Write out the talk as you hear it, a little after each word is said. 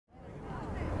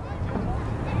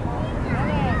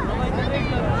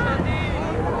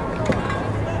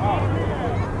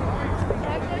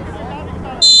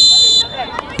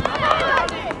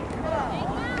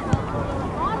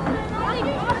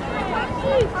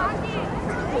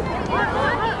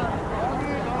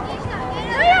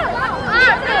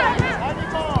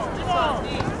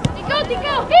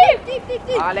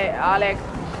Alex.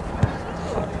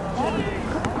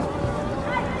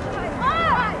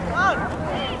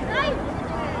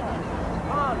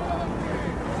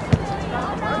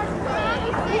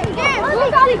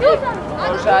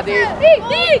 Shadi.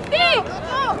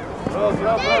 Rob,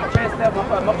 česte,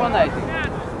 mokonajte.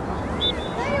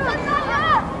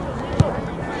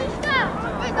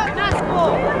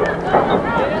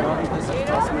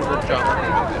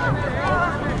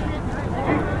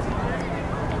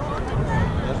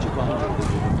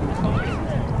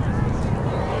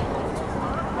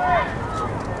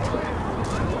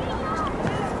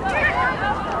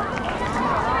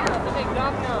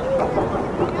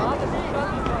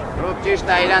 Ճիշտ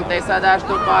է իրան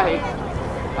տեսադաշտու պահի,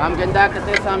 կամ գնդակը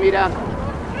տեսամ իրան։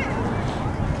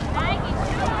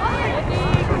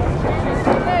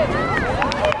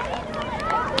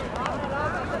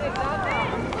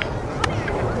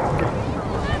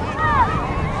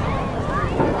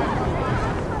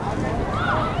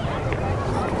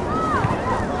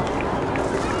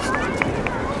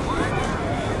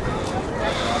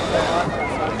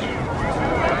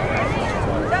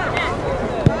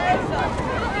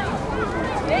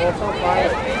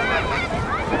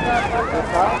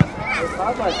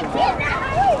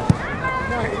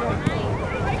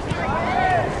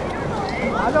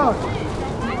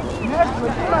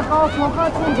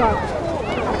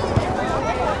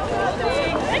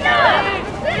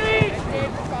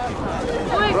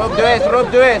 Rob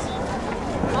dues.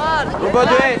 Rubo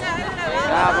dues.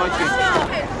 Bravo, Chico.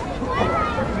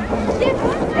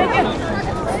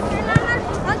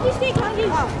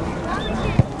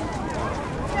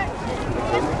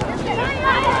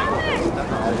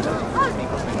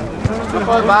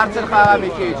 Rubo Barcel xağa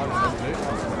Mikic.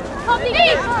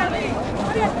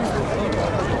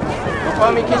 Rubo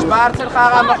Mikic Barcel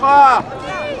xağa Mixo.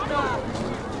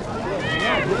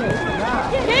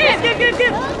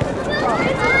 Gel.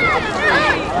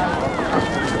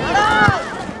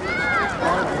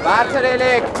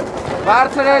 Bartrelik.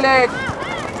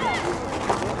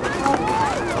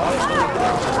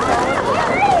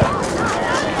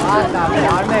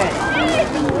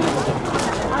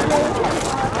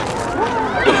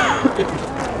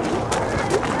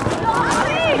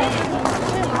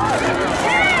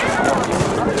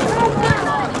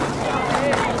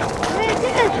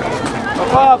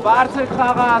 Barcel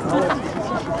xagas.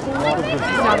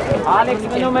 Alex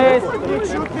Menumes.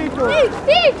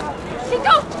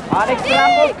 Alex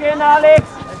Rambovkin, Alex.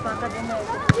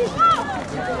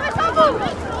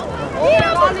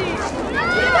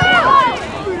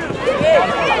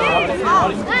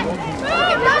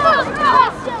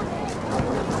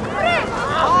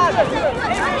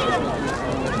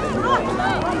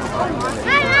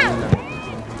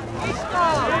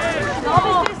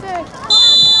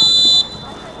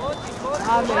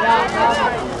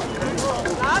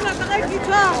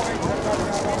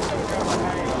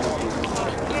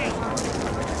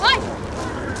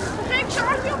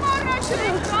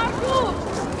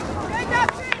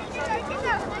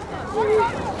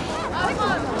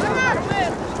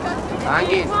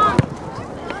 Angin.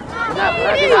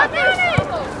 Kenapa?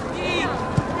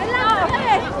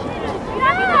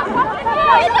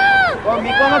 Oh,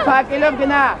 Mikono pakilum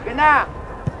kena.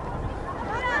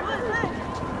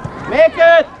 Make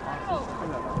it.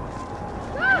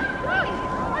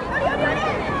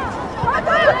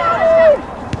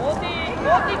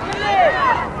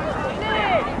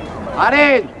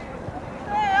 Arin.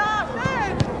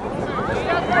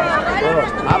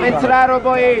 Avetsra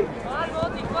roboin.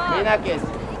 Menakes.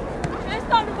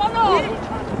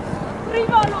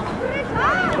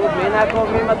 Menako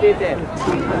mimatite.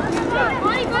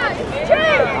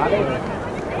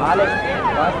 Alex.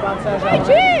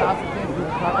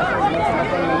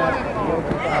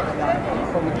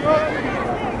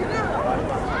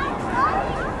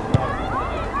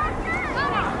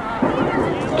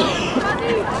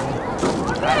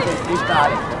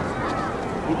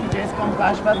 Miki Jeskom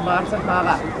Kashbat Barca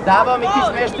Xağa. Davo Miki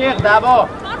Smeshtir, Davo.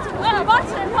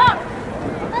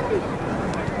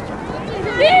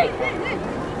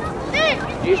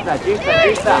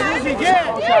 Чисто.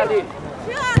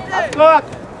 Отскок.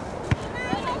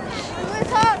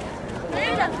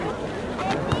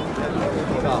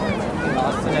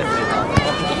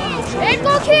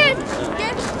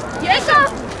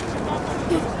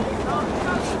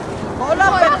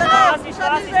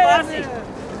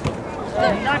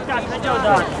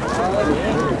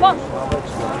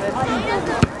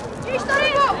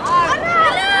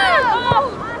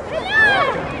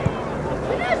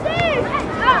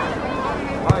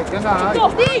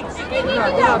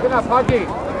 Gena, Pagi.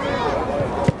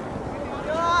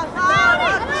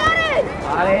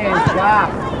 Արին, շաղ։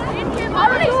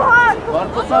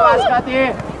 Որկուսով ասկատի։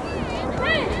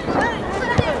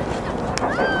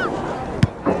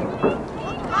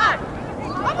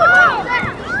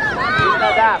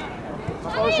 Իտա դապ,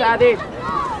 մխոշադիր։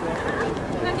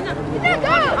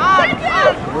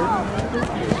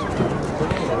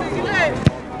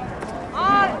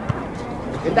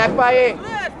 Գտակ պայի,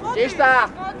 ճիշտ է,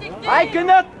 այ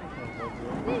գնըտ։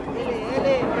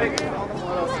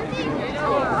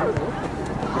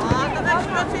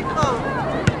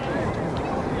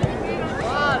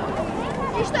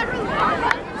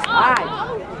 Այ,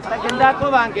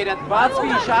 գնդակով անգերըտ, բացվի,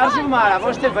 շարժում արա,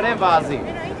 ոչ թե վրեն վազի։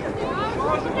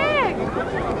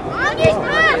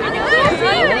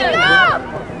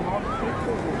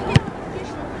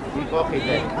 Կոխիտ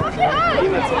է,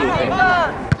 իմը ծիլիտ է։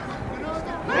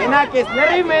 Մենակ ես,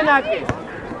 լրի մենակ ես։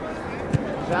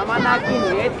 Ժամանակին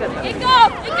ետ կտա։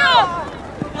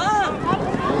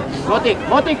 Մոտիկ,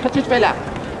 մոտիկ, խճիճվել է։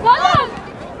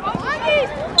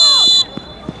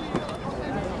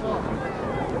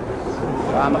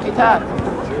 Մխիթար։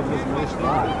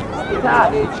 Մխիթար։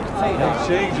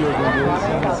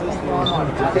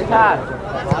 Մխիթար։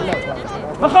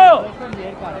 Մխո։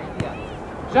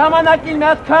 Ժամանակին մի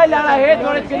հատ քայլ արա հետ,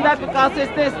 որ այդ գնդակը կասես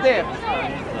տեստեղ։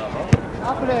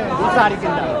 Ուսարի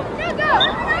գնդակ։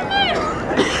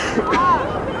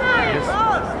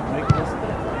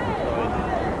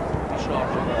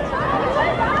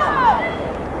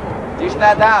 Ճիշտ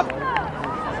է դապ։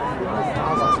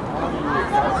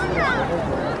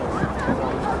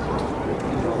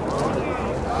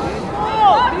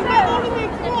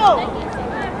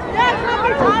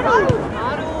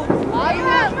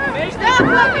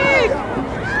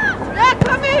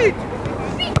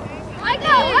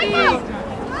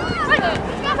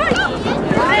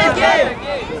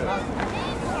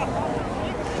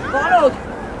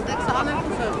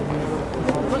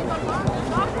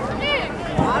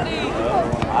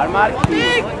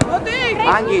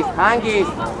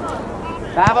 Հանգիստ,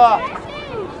 տավո,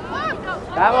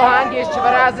 հանգիստ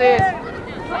չվրազիս,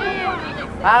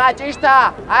 աղա ճիշտ է,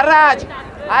 առաջ,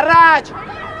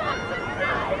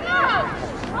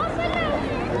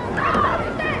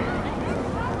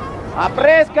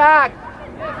 ապրես կակ,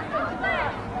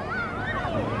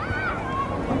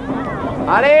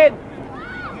 արին,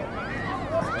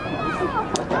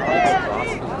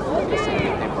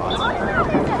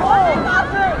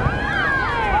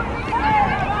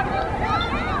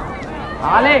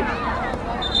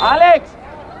 Ալեքս,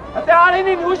 հտե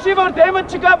արինին ուշի, որ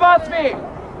դեմըտ չկա բացվի,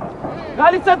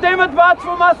 գալիս է դեմըտ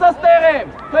բացվում ասաս տեղ եմ,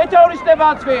 պետ է ուրիշտ է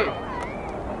բացվի։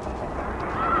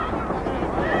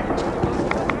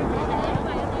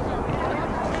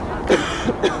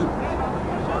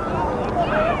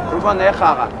 Ռուբո նեղ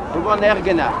խաղա, Ռուբո նեղ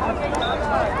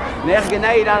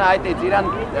գնա իրան այդից, իրան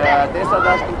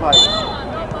տեսադաշտում պայի։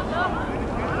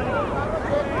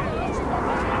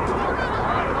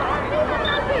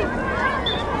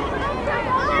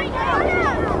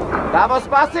 Դավո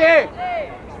սպասի!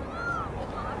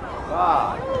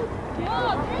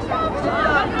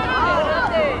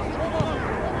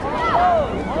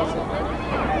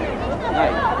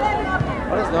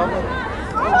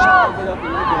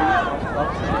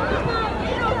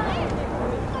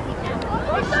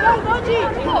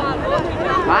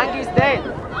 Հանգիստ դեն!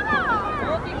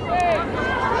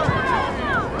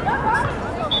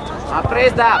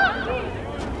 Ապրես դապ!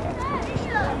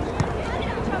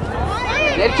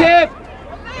 Ներքև!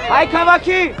 Հայ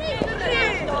կավաքի!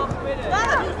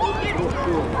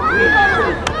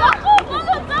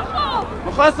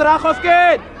 Մխոս սրախով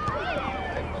կեն!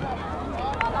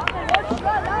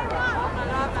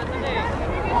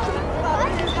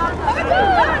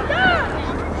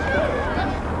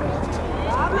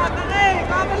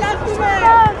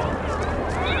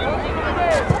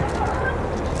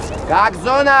 Գակ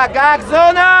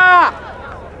զոնա!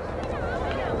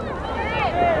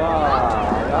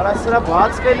 Արա սրա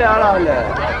բացկել է արալը։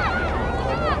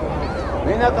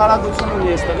 Մենակ արագություն ունի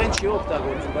ես տղեն չի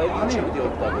օգտագործում, բայց ինչի պիտի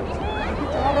օգտագործում։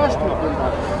 Առաջ մոկում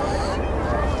բար։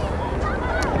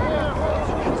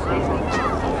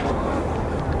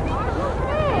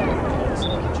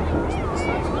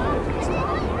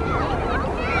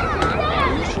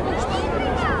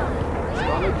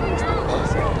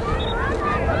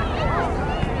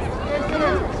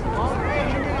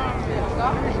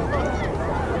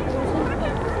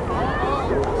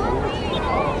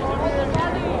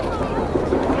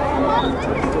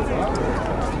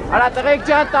 Արա տղեկ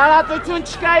ջան, տարածություն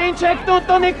չկա, ինչ եք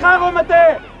տունտունիկ խաղում ըտե։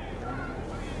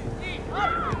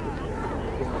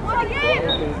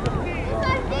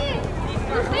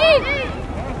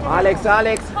 Ալեքս,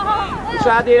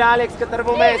 ուշադիր Ալեքս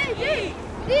կտրվում ես։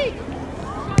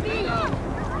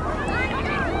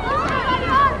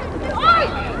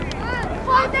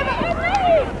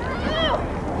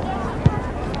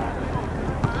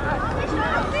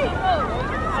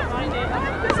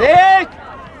 Սերք!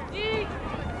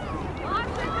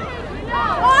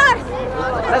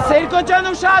 Սերքո ճան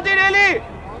ուշադիր էլի։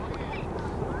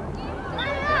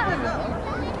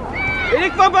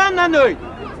 Երիքվա բանն անոյ։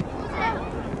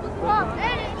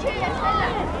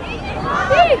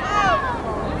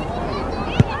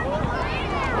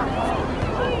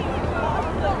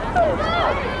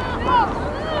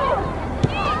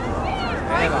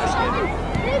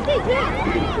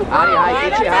 Արի,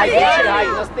 հայ,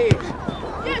 նստի։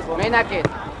 Մենակ է։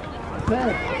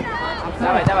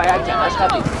 Դավայ, հայ ճան,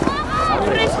 աշխատի։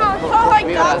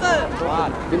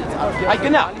 Հայ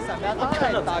գնա։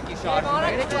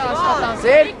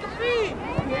 Սեր։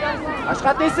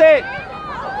 Աշխատի սեր։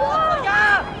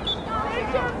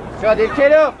 Շո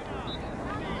դիրքերով։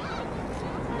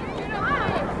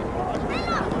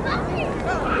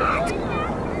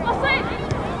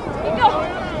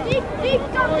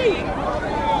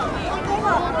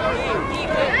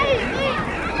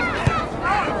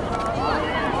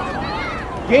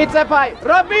 Գիծը պայ,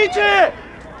 ռոբ միչի։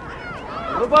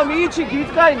 Ռոբա միչի գիծ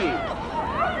կայնի։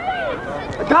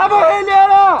 Դավո հելի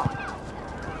արա։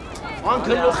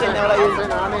 Անկլուխ են արա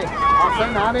յուզեն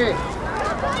անի։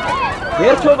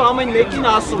 Հերթով ամեն մեկին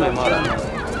ասում եմ արա։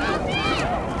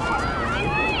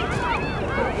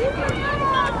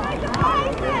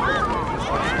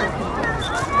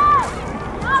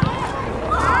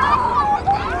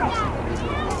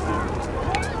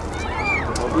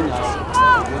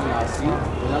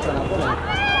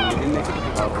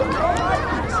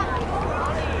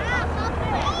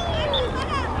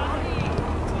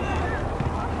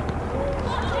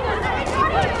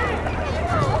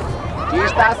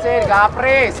 Ճիշտ ասեր,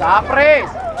 ապրես։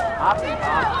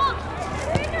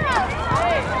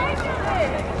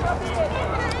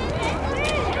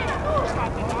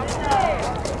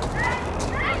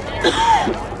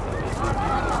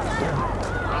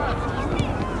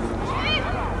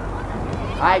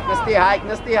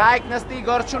 Հայք նստի,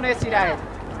 գործ չունես իր հետ։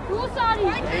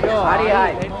 Արի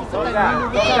հայ, սոգա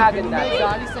գնդակ,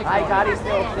 հայք արիս է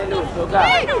օգնելու, սոգա,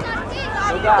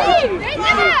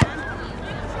 իչի,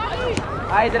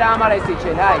 հայ դրա համար ես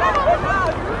իչել, հայ։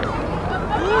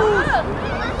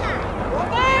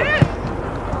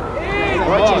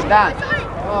 Ոչիշ դան,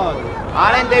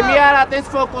 արեն դե մի արա տես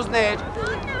ֆոկուսներ։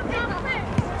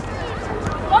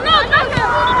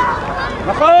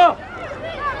 Նախո։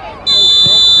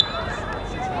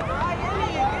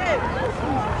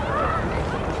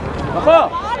 Նախո,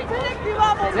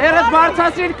 ձերըց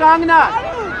բարձասիր կանգնա,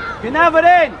 գնա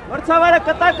վրեն, մրցավարը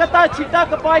կտա, չիտա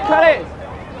կպայքարես։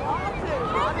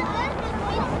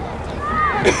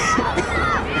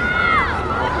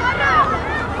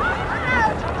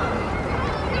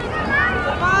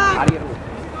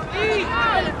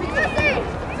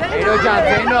 Էրո ջան,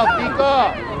 ձենով, տիկո,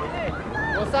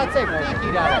 ոսացեք, տիկ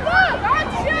իրար։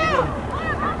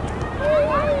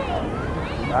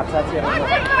 Բարձացի ռոբ։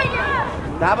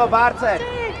 Դավը բարձր,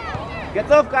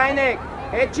 գծով կայնեք,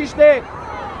 հետ չիշտեք։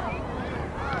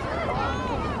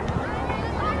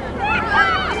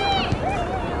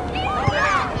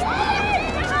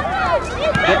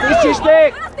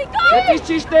 Գծից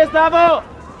չիշտես, Դավո։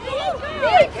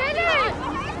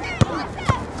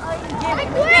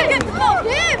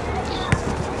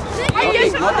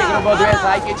 Մոտիկ ռոբո դու ես,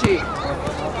 հայք իչի։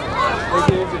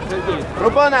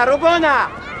 Ռուբոնա,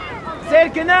 սեր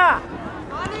գնա։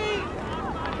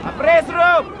 Ապրես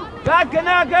ռոբ,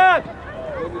 գնա։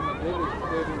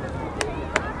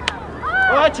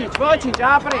 Ոչինչ,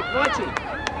 ապրեք, ոչինչ։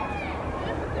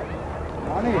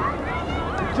 Անի,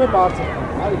 չէ բարձր,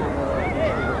 արի։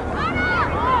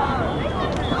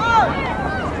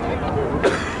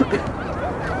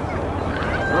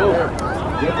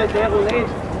 Եթե տեղ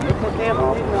ունείς,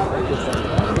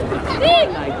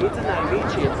 գիծը նայ,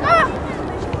 վիչի։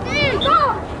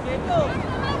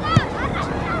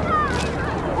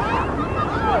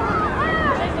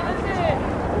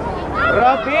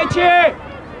 Ռոբ վիչի։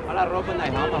 Հալա ռոբը նայ,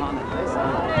 համը հանը, տես։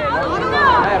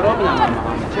 Նայ, ռոբն է համը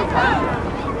հանը, չէ կան։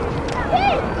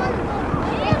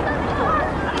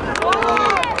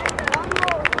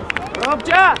 Ռոբ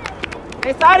ջան,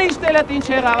 ես արի իշտելըտ ինչ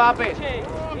եղավ ապեր։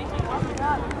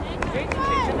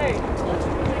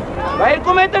 Բա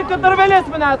 2 մետր կտրվել ես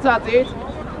մնացածից։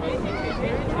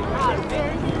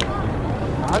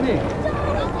 Անի,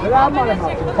 դրա համար եմ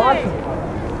ասում, բարձր,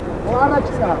 որ առաջ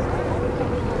կա։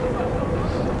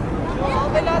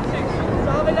 Ավելացեք,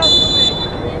 ավելացում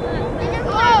եք։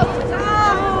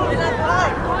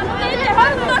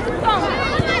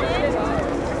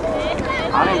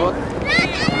 Arne, gut.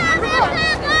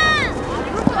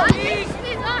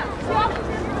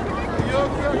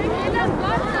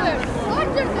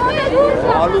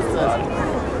 Alles das.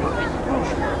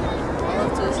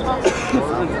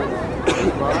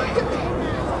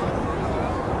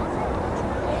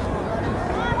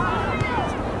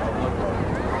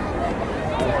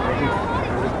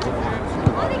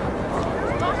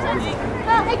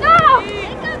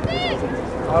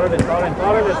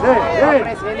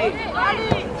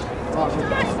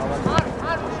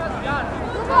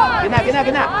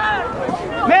 Gina.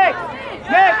 Meg!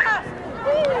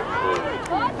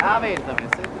 Lave.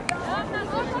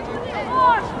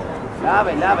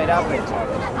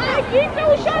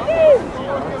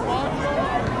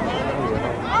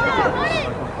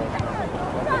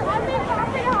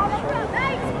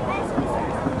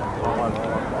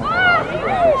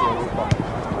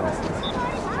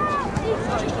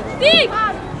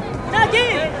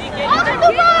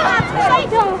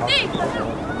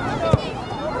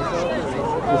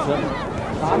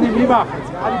 Ani lieber,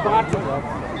 Ali Bart.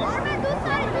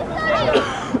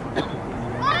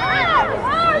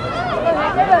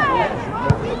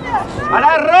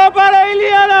 Alla roba la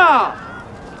Iliana!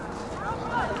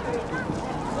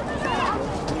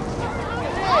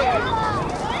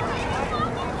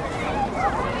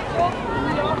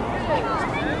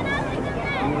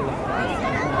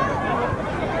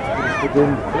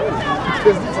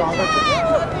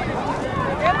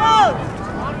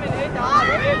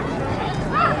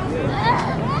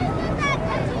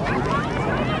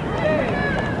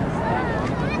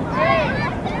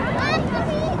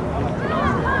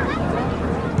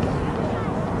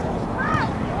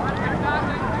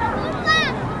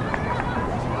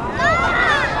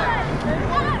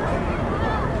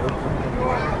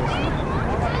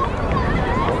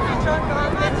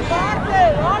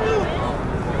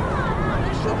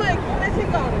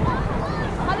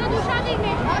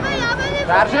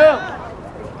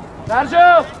 Sergio!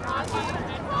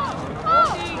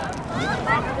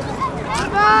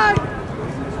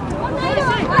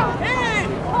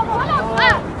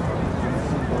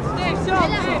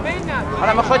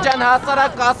 Hala makhojjan hasara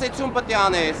qasitsum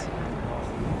patyanes.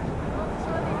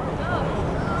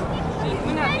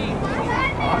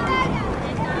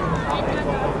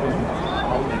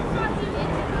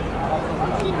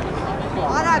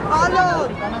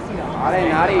 Are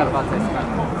nari.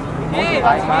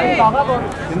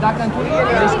 Գնդական թուրի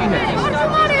երեշկին է։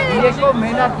 Երկու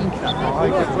մենակ ինքն է։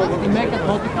 Դի մեկը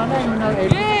թոտիքան է, մնա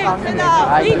երկու կանեն է։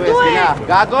 Ay, tú esquina.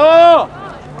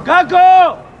 Gago!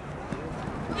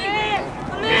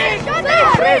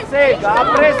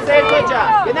 Aprese, koca.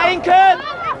 Gina inkın.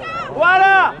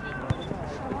 Wala.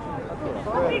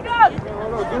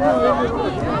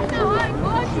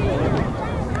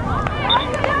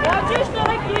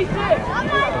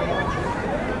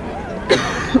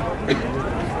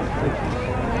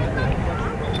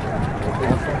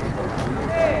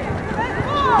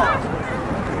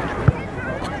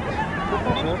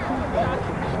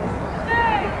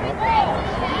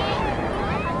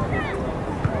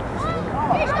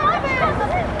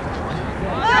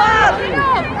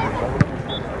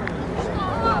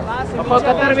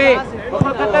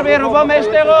 Ojo Katarbi, roba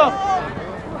meştego.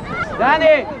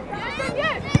 Dani.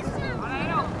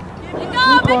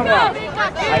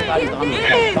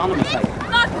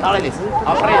 Dale,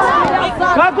 apres.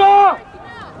 Gago!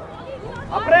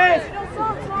 Apres.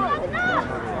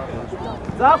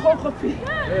 Zaho khofi.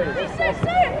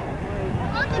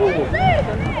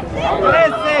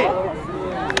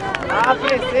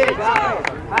 Aprese.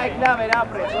 Hay clave,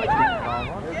 apres.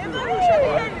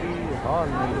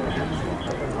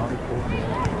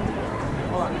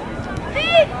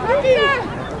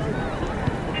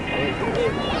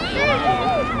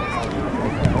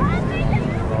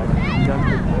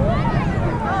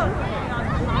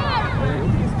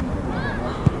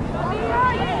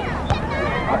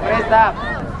 Apresta.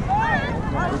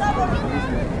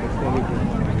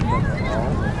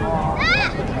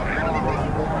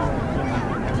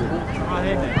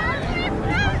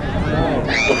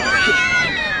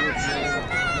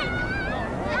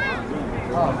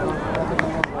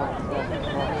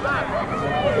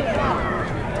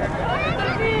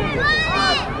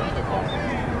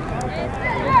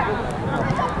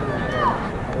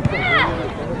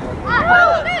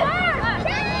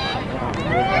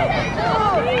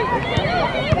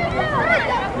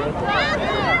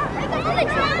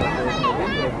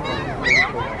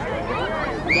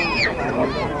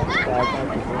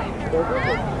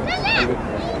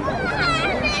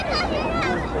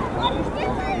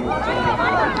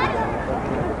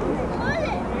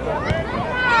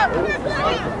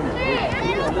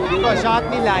 Niko, šat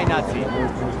mi lajnaci.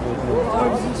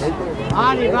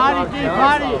 Mari, ti,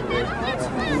 Mari.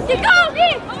 Niko, ti!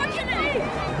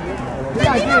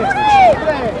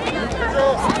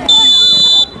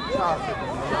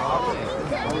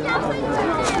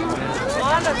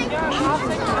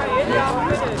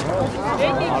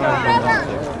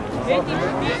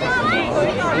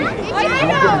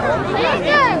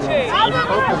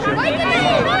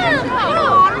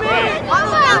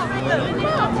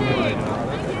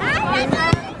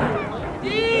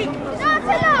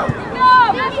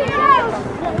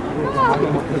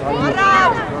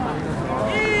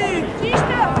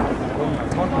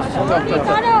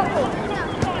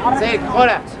 Zek,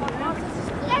 ora!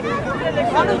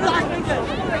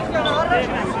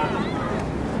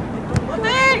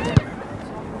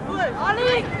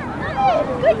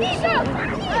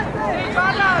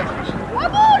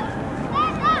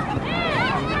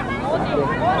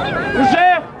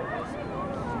 Uže!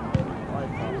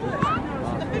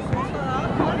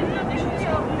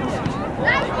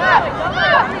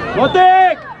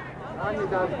 Motek!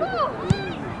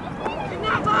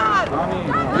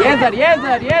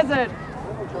 Jezer!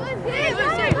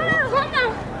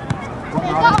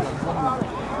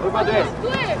 Rupa dve.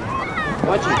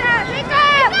 Hoći.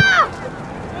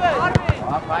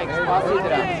 Fajk, spasi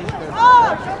igra.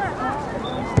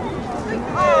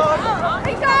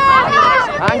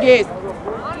 Hangis.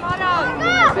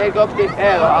 Sve kopti,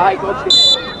 evo, aj kopti.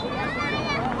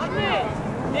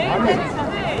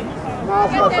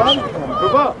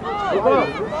 Rupo.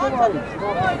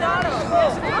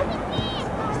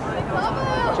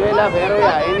 Čela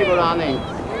veruja, eni bolane.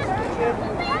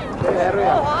 Čela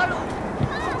veruja.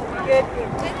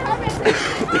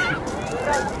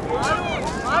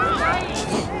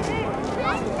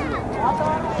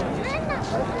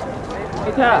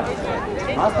 Ita,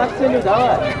 mas tak celju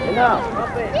давай.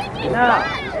 Ena.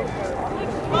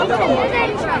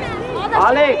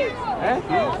 Alek,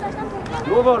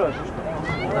 Govoroš.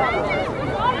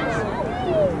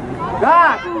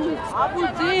 Gak!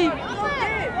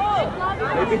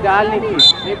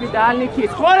 Ne bi daljniki.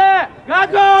 Skore!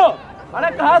 Kako? Ale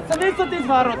kad se nisu ti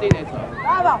zvarno ti neto.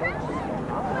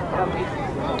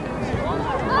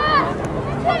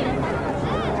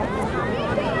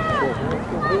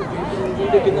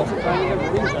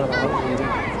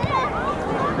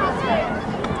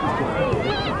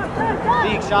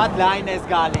 Big shot, Lines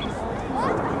Galings.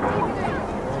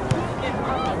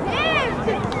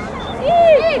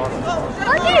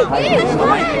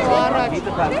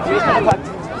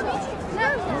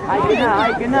 Hai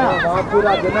kena.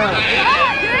 Pura kena.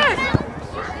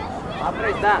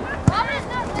 Apres dan.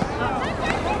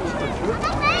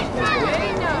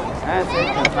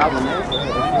 Sećam pravo, ne?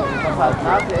 Pa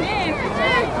znate.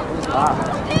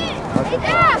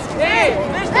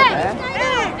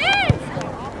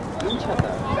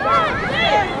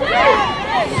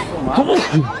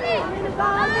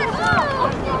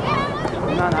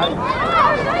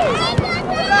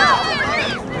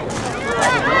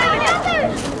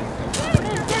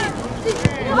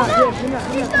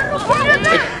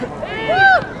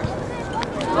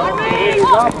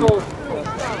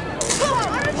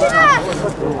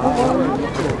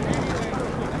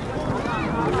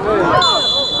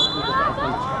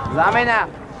 Zamena.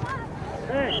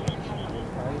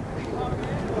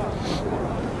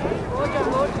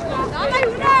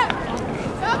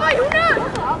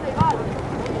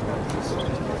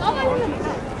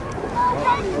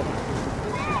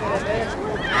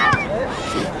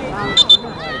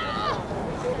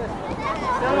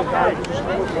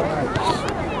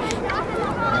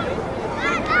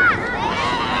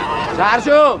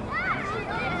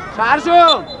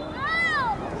 Şarjum.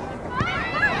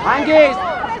 Hangis?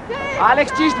 Alex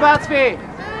çift batfi.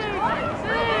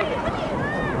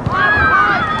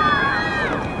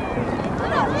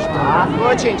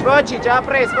 Vočić,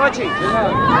 apres, Vočić.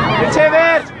 Biće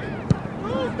verč.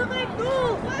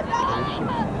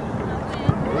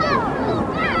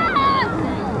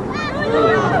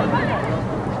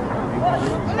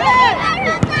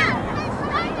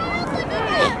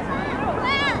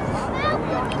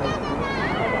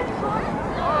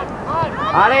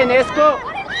 Ale, Nesko!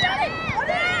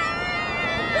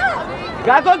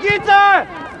 Kako kica?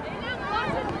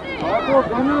 Kako,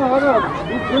 Arab.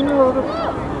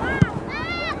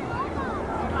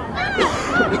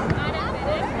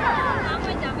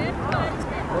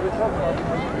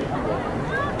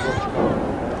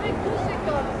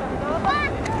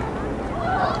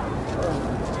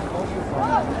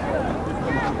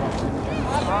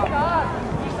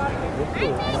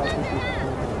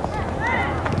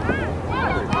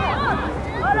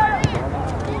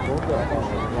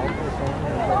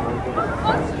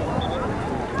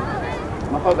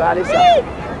 ხო გალისა.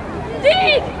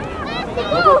 Dig!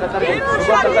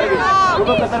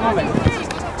 როგორ კატარ მომენტი.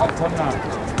 Ათონა.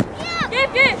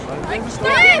 Gib!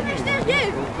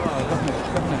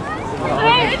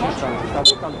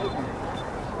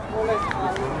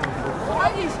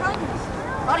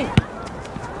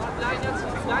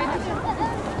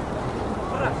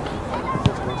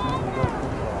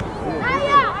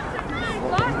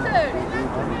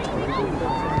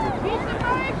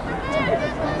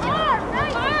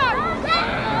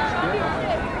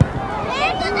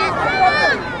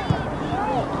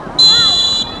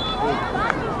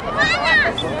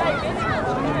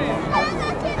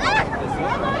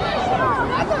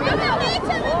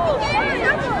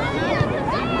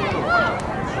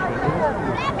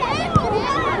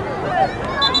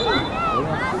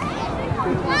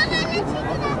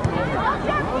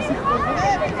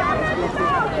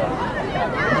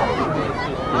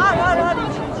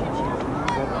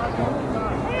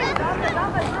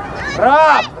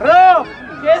 Rab!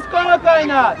 Kes konu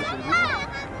kaynat!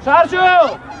 Şarjı!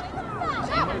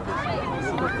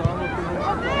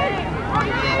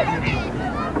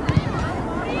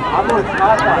 Amut,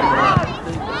 marta!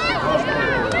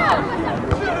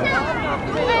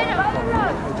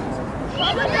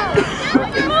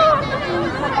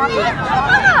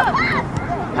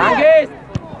 Hangis!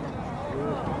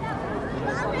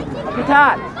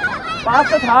 Kapitan!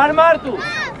 Pasta thar mar tu!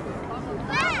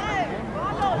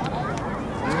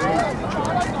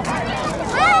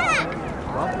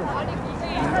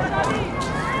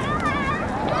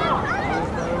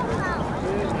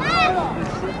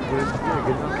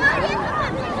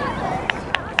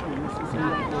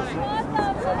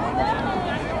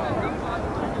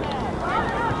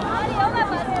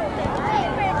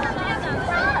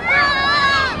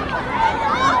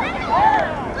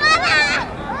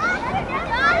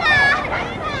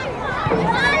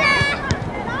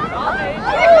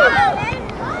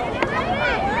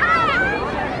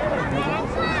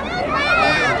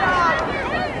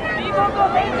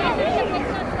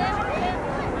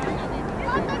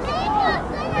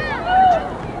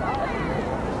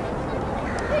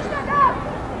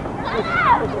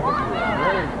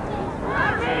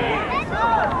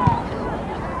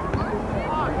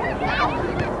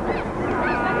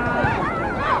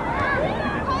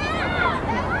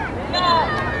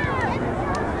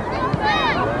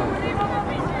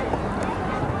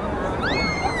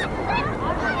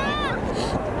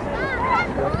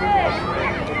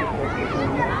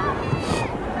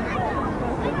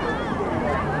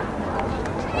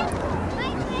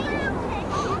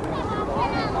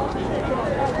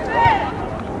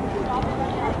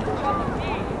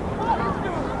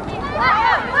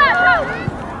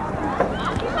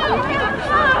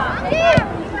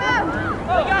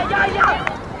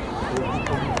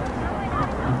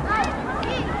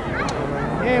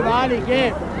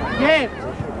 Give!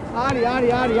 Ari!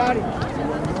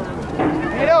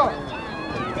 Hero!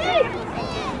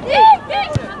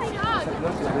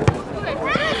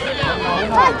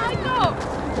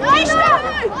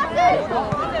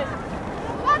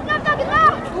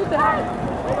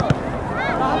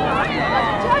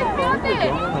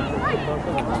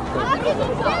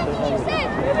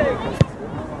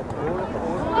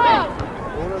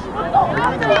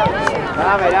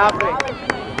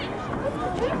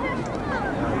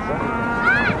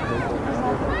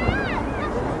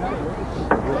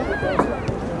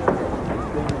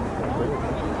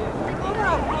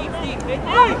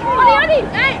 Bravo!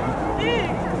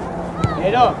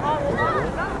 Hero!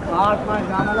 Artman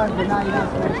janalar bina ila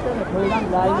so'rashdi, qo'ydan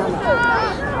laynalar.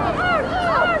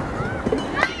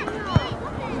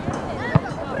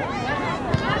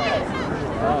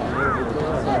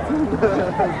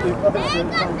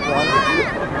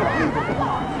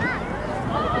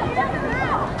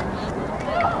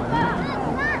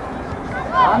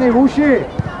 Ani Mushi!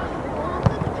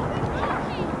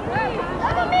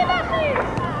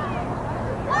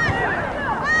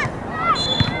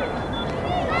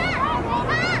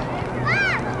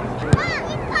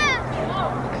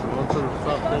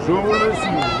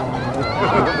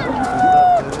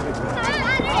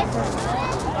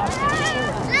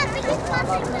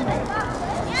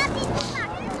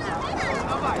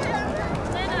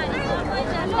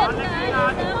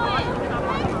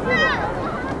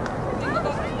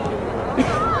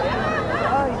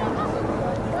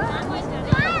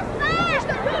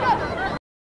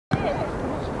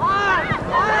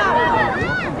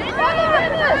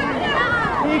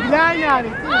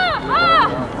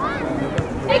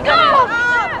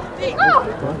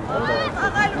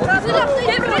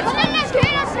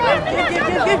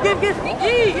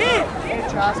 Give!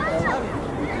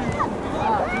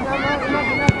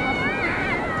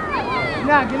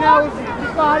 Gina uzi.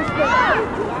 Dikko hariste.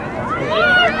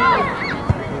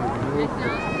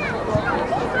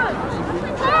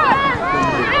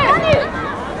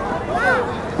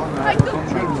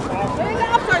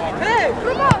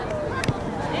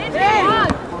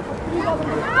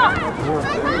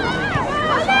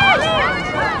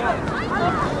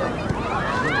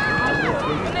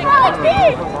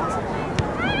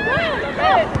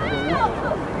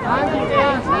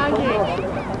 Sanki.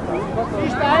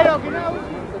 İşte ayrı Gina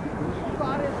uzi.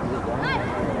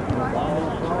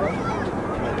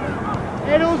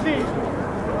 El uzi.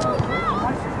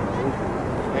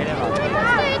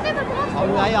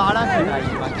 Abi ayı aran kınayı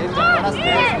bak. Evde parası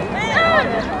değilsin.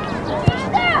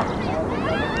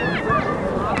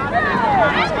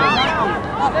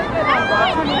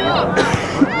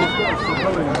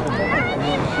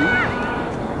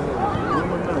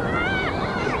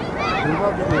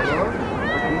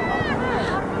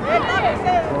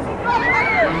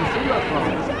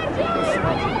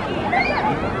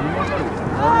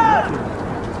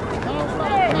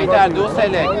 Peter, do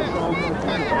select.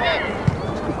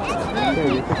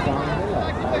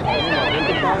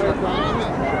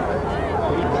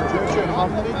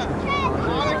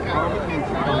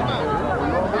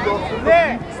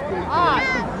 Ne? Aç.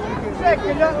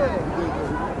 Şekil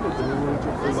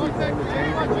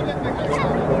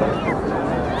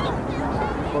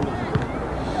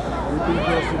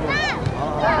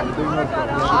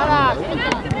Ara.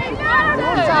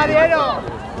 Sariero.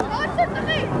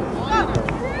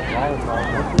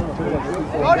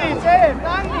 Lori, se,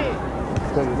 Tangi.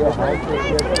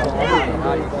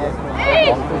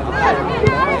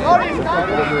 Lori,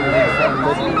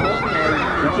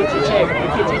 İki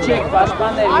çiçek,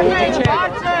 başkan eli, çiçek.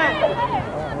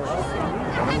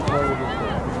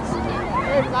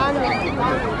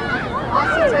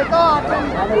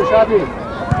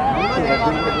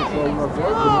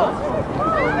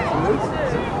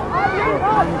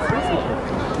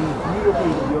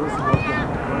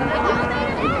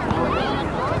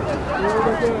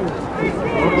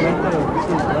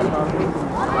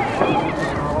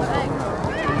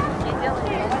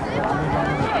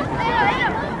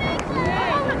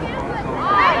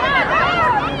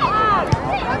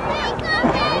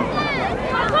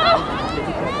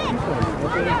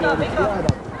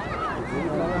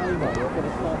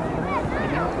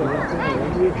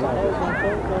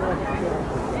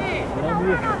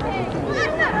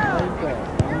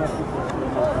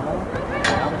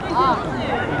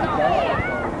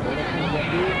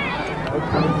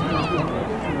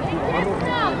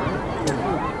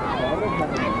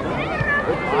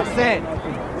 Arsen,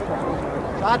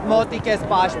 շատ մոտիկ ես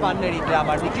պաշտպանների դրա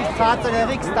համար, մի քիչ ցածր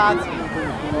եղիք ստացի։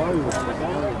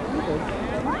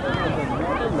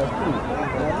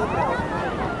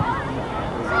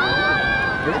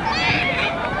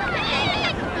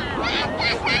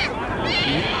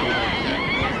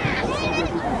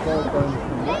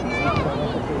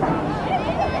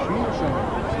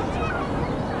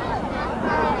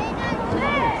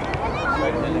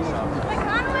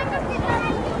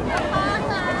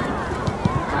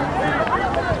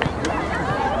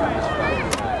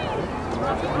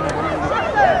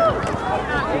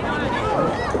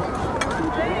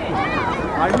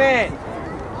 Armen,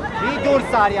 bir dur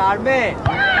Sarı Armen.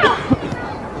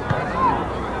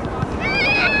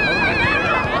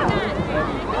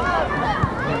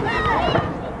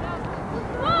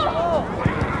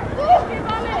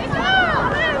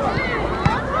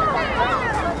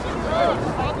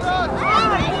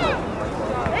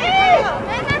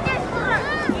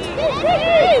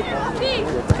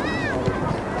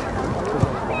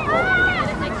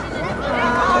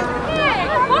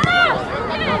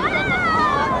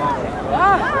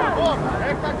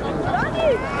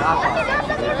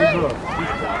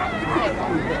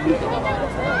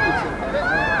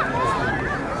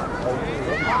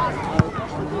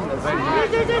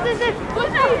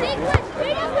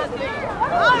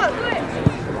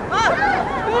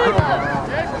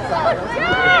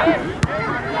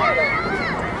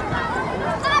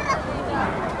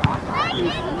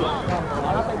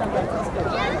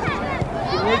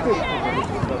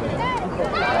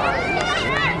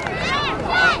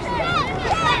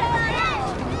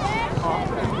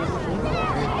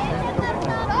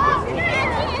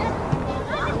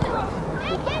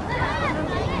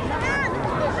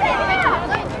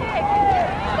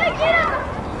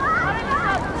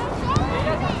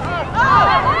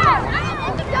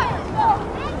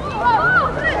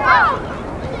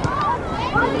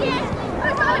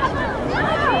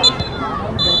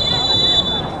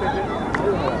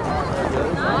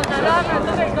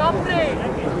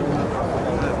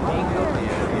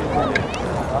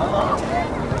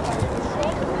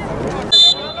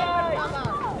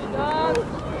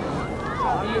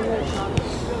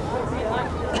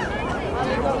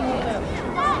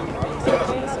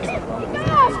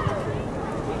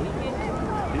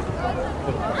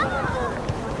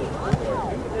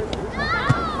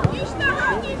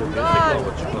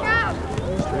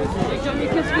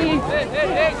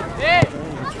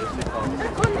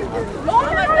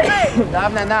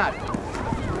 Davne nar.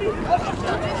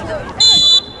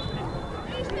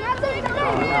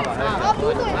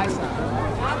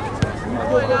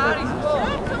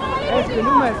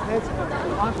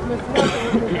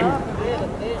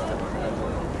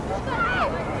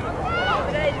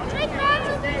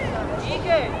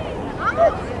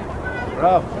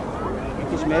 Rob,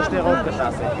 wie viel mehr Sterne auf der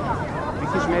Tasse? Wie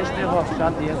viel mehr Sterne auf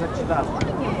Stand hier ist es da?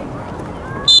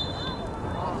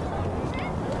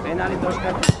 Wenn alle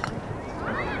durchgehen.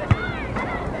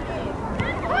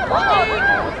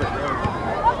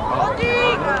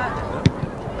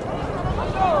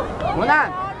 Munan,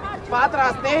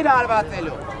 patras nehi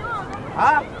darvatselu.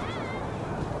 Ha?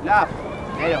 Lav,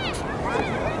 neyo.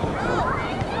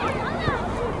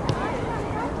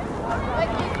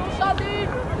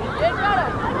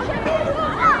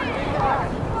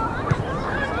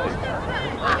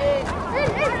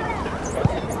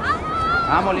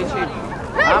 Amolici,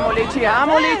 Amolici,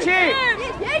 Amolici!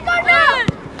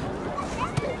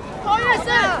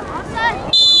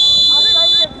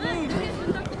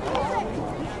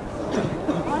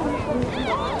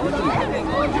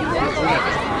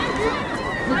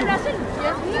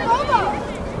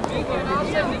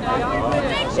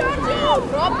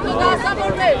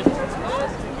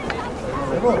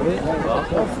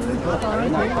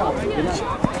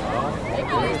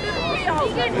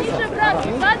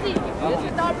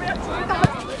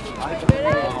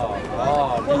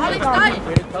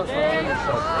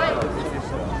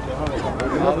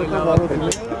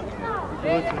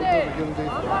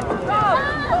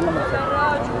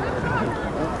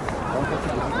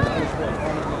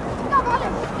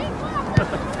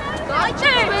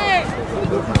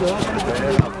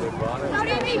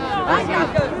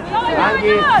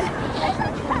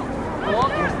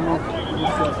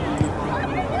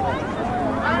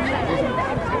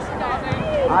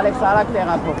 Alex, Alak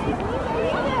terapot.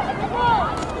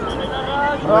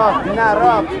 Rob, bina,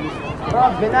 Rob.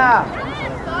 Rob, bina.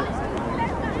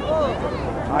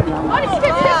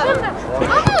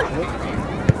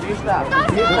 Sista,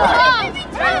 sista.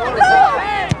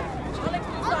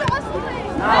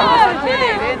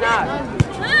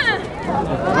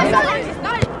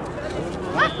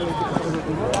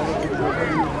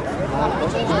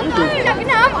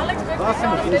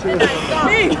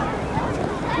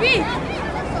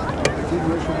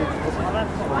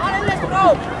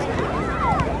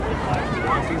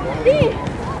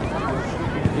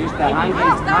 Sista,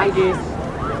 hangis.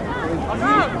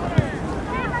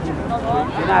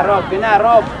 Bina,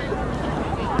 Rob.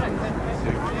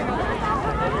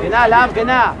 Bina, Lav,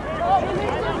 bina.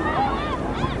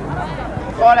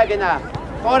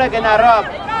 Kore gina, Rob.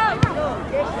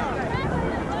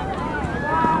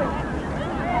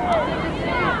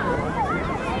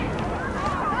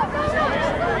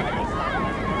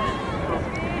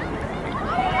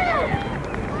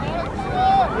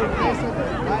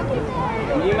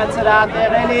 Niemand salat,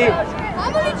 Reli.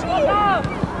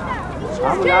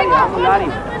 Amulari.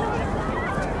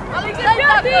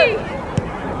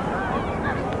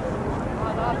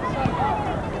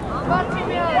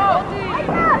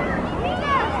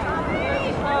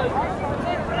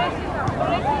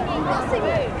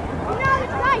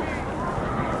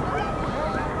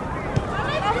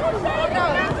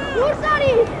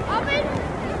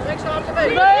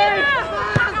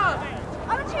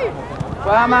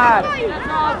 Vamos!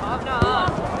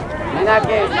 Ven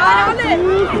aquí.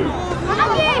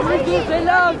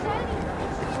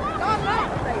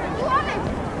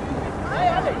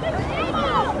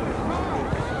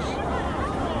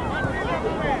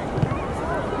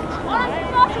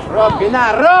 Rob,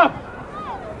 bina, Rob!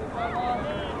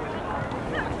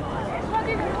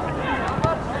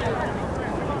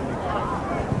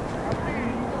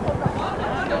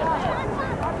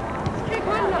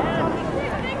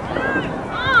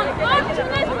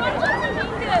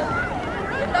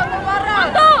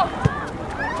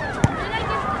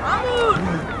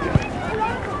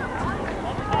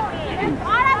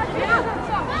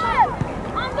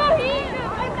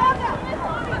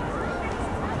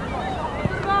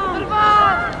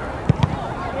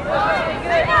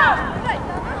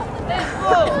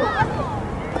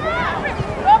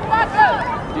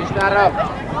 Rob.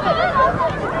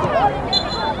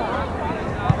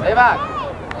 Evan.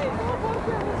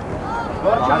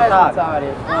 Gorçales ծավալի։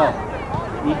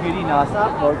 Իգիրին ասա,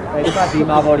 որ պետքա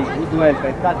դիմավորի, ու դու էլ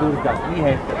պետքա դուրս գաս, մի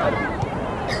հետ կտրվի։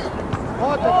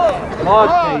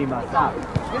 Մոտ է իմ ասա։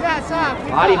 Գնա, սա։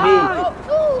 Արի մի։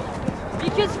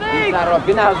 Իքսվեք։ Գնա, Rob,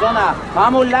 գնա, զոնա,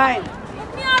 համուլ լայն։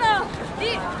 Միանա։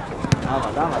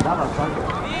 Dava, Sancho.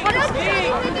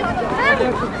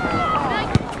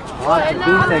 Hadi,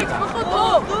 bilsek.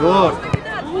 Dur.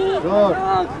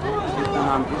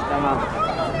 Tamam.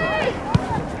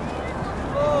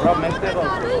 Rob, mestego.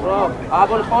 Rob,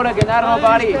 abul khore genar ro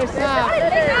bari.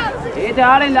 Ede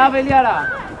ale laveliara.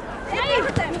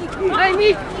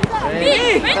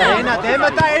 Rena, դեմը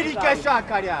դա Էրիկ է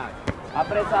Շաքարյան։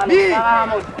 Apresale,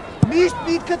 vamos. Միշտ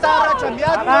միտքդ առաջ է,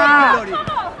 միած մոտ գլորի։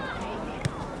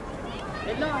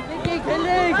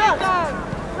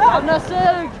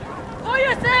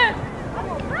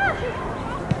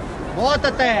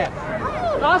 Մոտը տե։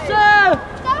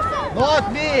 Մոտ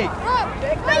միք։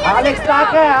 Alex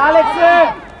takı, Alex.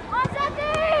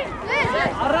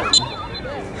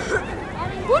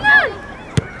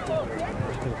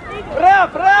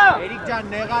 Bravo. Էրիկ ջան,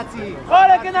 նեղացի։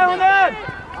 Khore gena unen.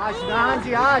 Աշ,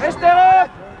 նահանջի, աշ։ Estego.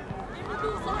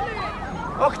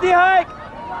 Okti hayk.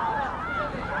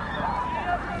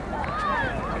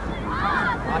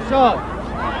 Աշոտ,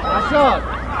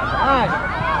 աշ։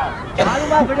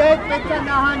 Գալու է վրետ պետք է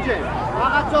նահանջել։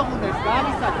 Աղացող ունես,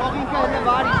 գալիս է, թող ինքը էլ է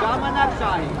վարի, ժամանակ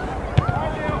շահի։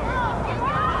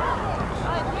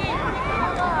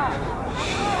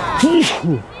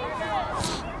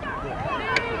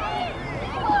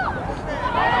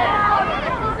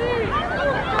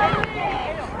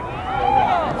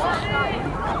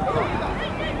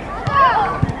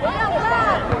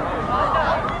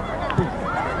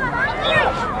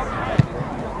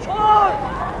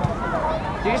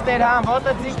 Ճիշտ էր համ,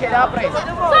 ոտը ձիքեր ապրես։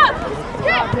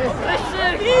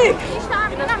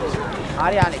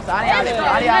 Արի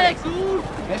Ալեքս։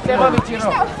 Estego Vichiro.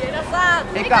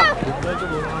 Եկա։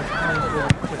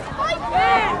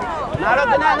 Նարո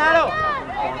գնա, նարո։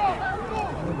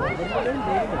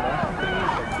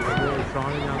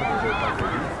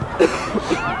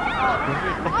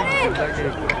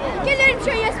 Գելերիմ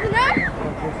չէ ես մնամ։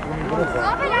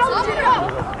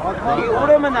 Ուր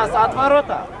է մնաս,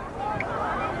 ատվարոտա։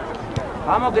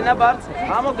 Համո գնա բարձ,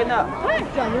 համո գնա։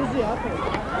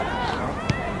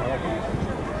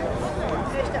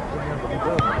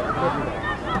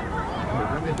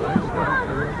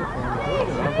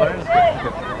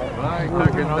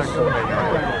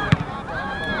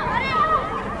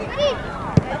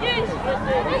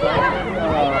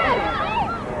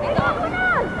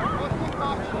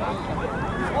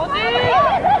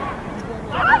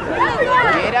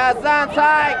 Երազան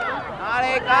ցայք,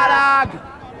 արեք արագ։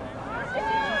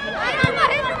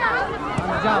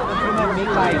 Ջան, խնդրում եմ մի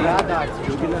քայլ դարձ։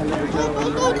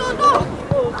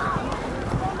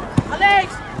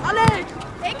 Ալեքս,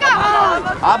 եկա։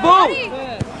 Աբու։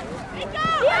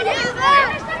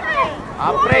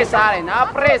 Ապրես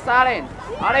արեն։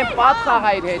 Արեն պատ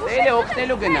խաղայր հետ, էլ է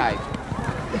օգնելու գնայ։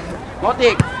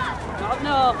 Մոտիկ։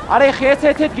 Արեն խես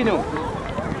հետ գնում։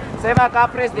 Սևակ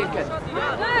ապրես դիրքդ։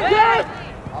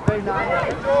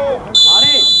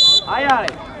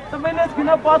 Արեն։ Տմեն ես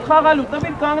գնա պատ խաղալու,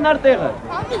 տմին կանգնար տեղը։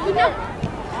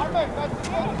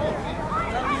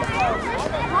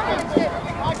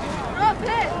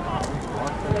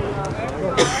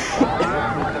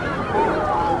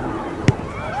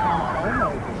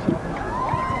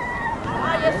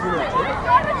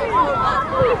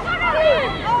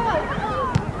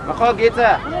 Մխո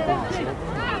գիծը։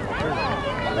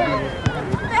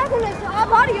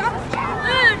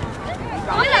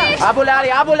 Abulari,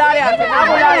 Arten,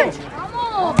 Abulari.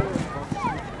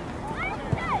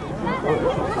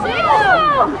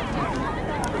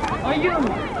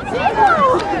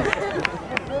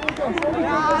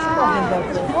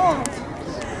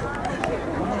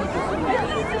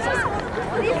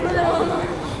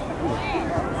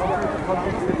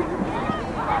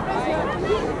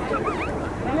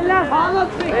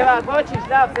 Sevak, voçiş,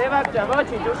 lav, Sevakca,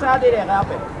 voçiş, uşağı direk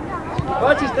abi.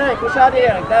 Voçiş direk, uşağı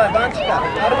direk, da, bançika,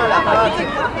 normal aparatı.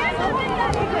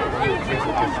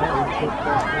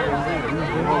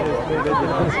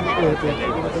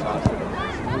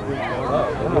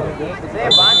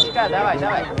 Sev, bançika, davay.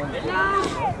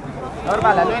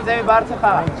 Normal, anuin zemi barçı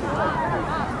xava.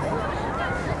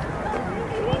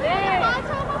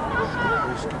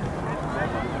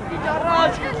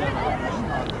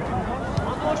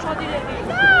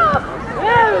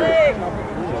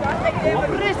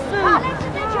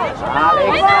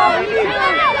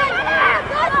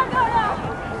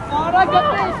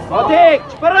 Otik,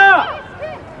 spara!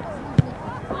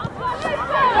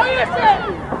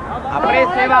 Apres,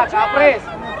 Sevak, apres!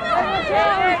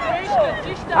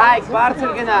 Hayk,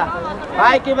 barçıl gına!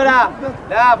 Hayk ibra!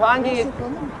 Lav, hangi?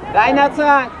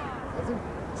 Kaynatsan!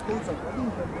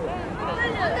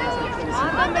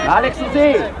 Alex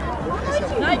Suzi!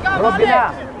 Rob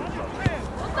gına!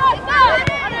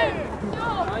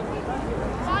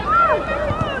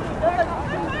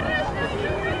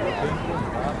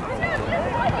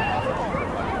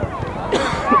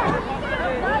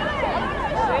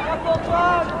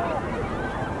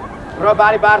 Bro,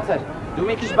 bari բարձր։ Դու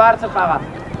մի քիչ բարձր խաղա։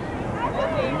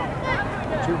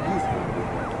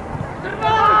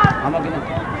 Համագնա։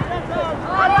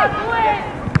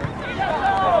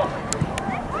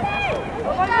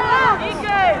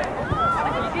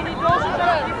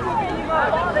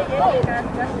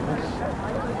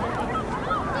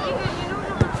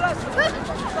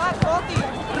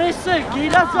 Ռեսը,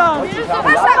 գիրասան։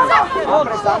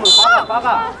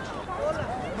 Խաղա։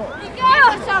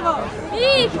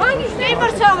 Bravo! Stai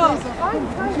bravo!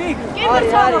 Che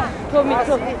bravo! Come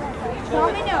tu?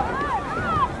 Domino!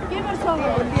 Che bravo!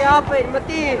 Մտի ապեր,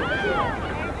 մտի։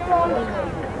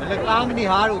 Հələ կանգնի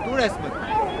հարու, դուր ես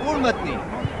մտնի։ Ուր մտնի։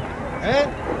 Հե?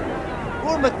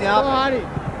 Ուր մտնի ապեր։ Հարի։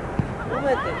 Ո՞ւմ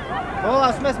է դե։ Ո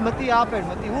ասում ես մտի ապեր,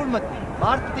 մտի ուր մտնի։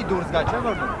 Մարդ պիտի դուրս գա, չէ՞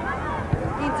 որ մտնի։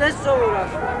 Ինձ ես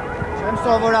սովորացնում։ Չեմ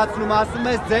սովորացնում, ասում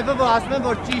ես ձևը, որ ասում եմ,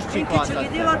 որ ճիշտ չի Ինքը ասած։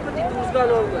 չգիտի, որ պիտի դուրս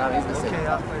գալով։ Okay,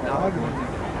 ապեր, լավ։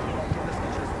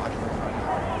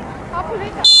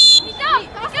 Ապուլեկա։ Միտա,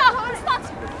 կա, հստաց։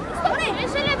 Ստորի,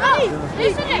 էսել է բի։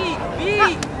 Էսել է։ Բի։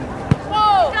 Օ։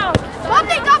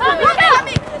 Ոդե կապը, ոդե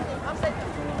ամի։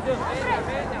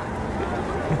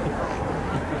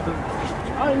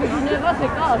 Ay, me dinevas e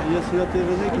kar. Ես իրա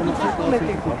տևեզի կնացեք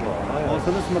ասեք կուպա։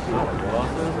 Ասել ես մտի։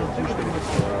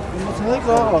 Մտցնեք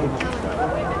աղա։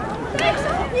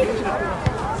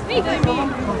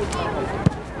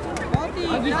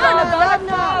 Ագիստանը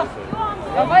դառնա։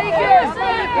 Давай играй,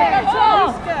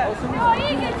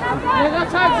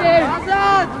 Եղացած էր։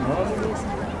 Ազատ։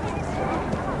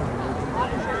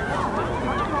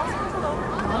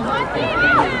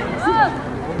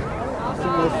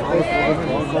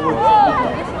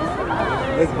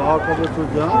 Ես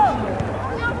բաղակաբեցության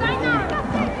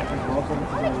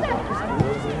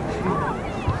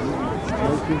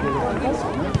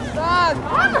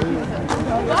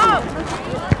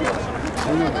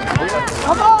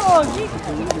Ամոն։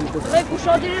 Ռեք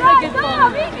ուշադրիր եք այդ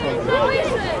բանը։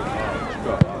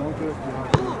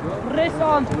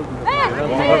 Ռեսան։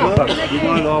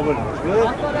 Դիմա լավ է։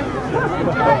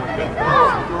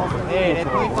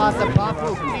 Это не паса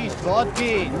папу, птич,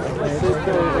 водки.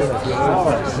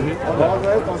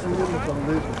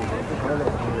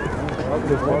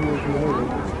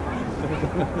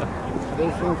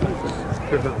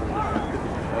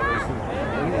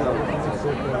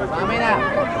 Zamena.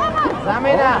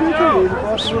 Zamena.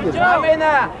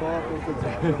 Zamena.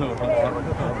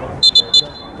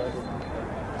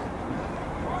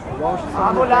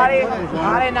 Abu Lari,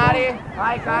 Nari, Nari,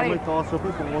 Hai, Kari.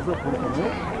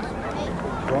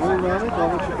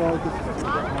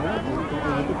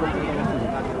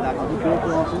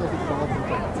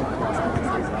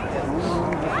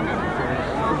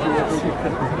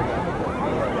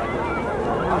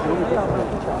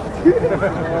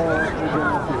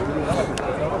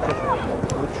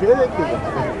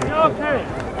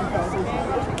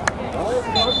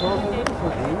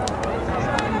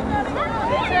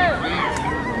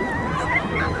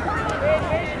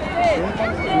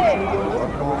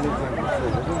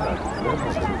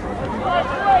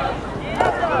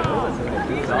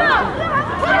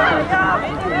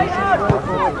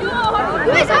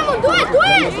 Due, Samu, due!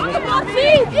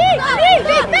 Sì!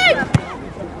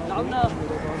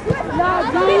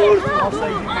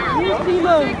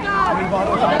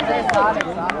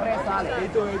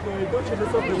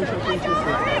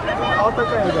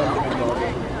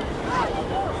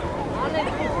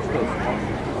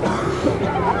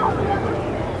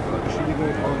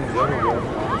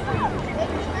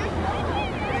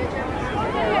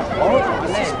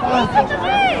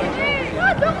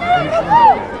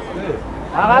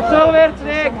 Աղացող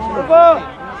վերցրեք, շուրգո։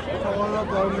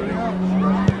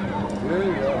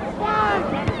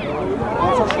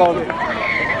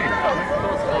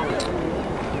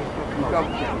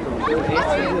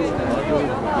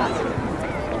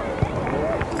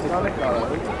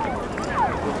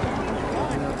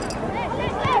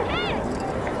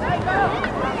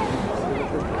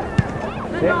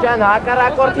 Սերջան,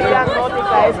 հակառակորդի իրան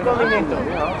մոտիկա, ես կոմինենտո։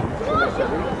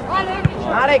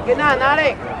 Նարեք, գնա,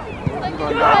 նարեք։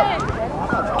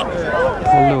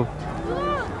 Hello.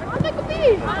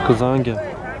 Kazange.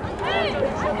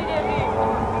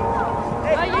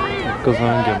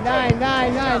 Kazange.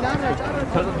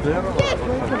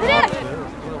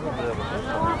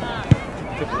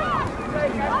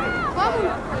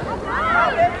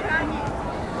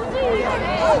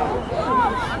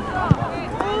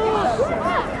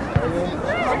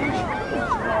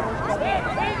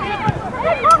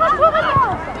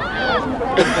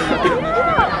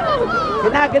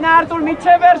 Գնա Արտուր, միջև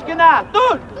վերջ գնա,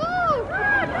 տուր։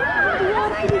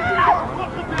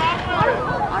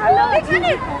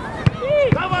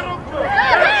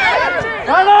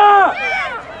 Հալա։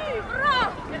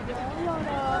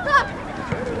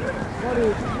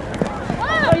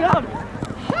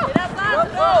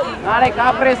 Նարեկ,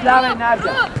 ապրես լավ է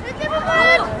նարջա։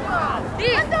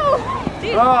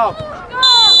 Ռոք։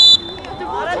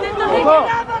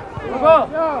 Ուգո։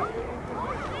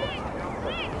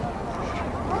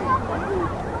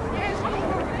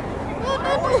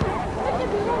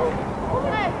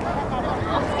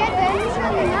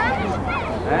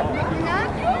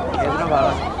 Եդրով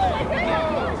արաս։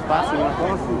 Սպասի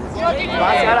մատոս։ Սպասի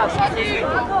արաս։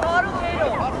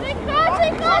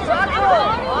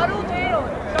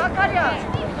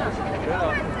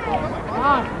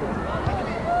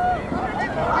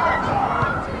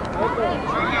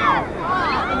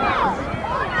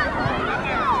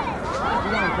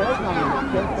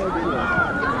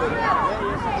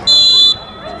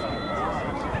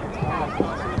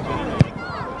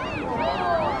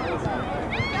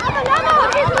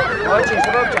 Ոչինչ,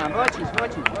 Ռոբջան, ոչինչ։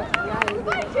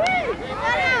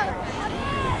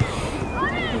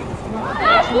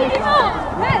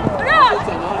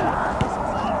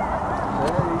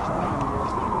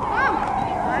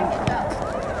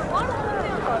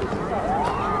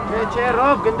 Չէ,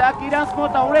 Ռոբ, գնդակ իրանց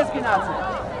մոտ է, ուր ես գնացել։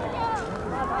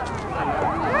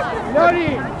 Լորի։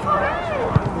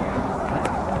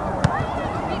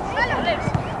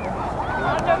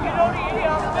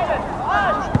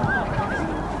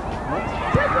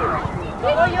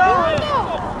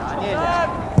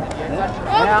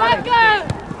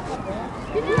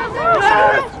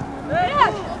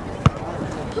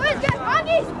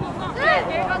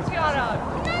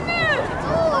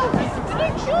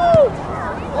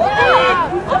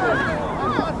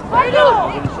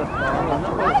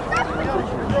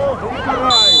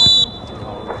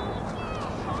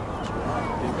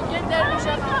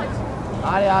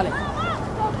 Ale.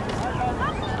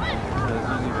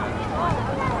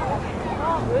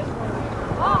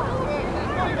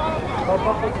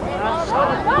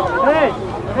 Hey,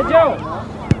 Joe.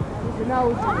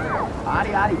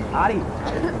 Ari.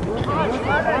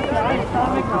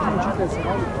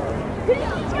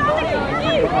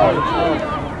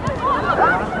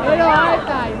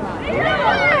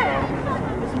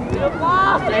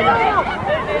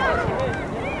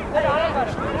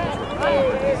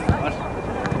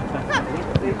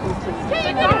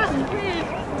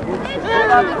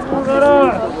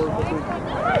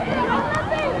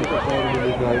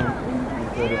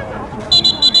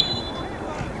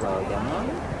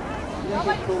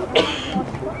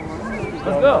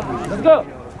 Let's go.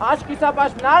 Aşk hesap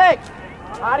aç Narek.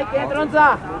 Ari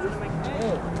kentronza.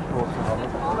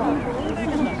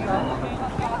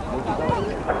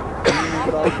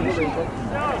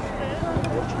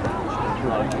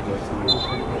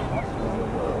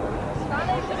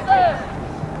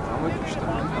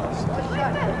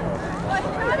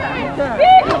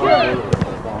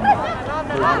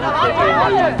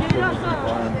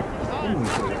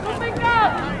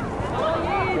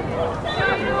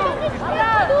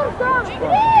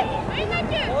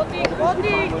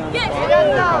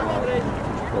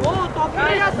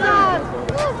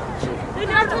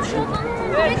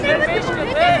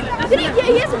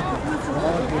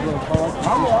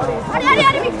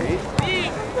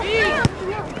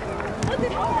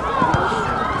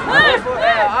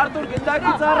 Artur,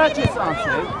 gândaki-ți arăt ce s-a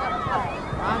înțeleg.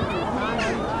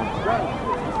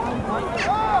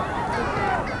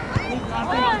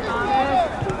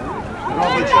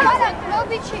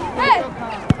 Robici! Hei!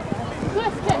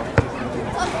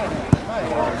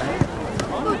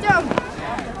 Uite-am!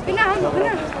 Bine,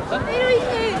 bine!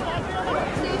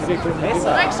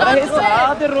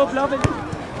 Esa, de rob la venit.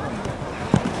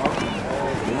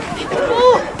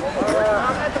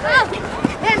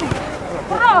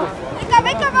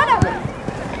 Venga, vada!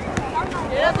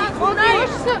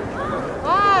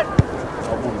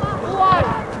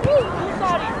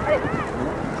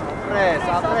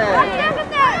 Presa.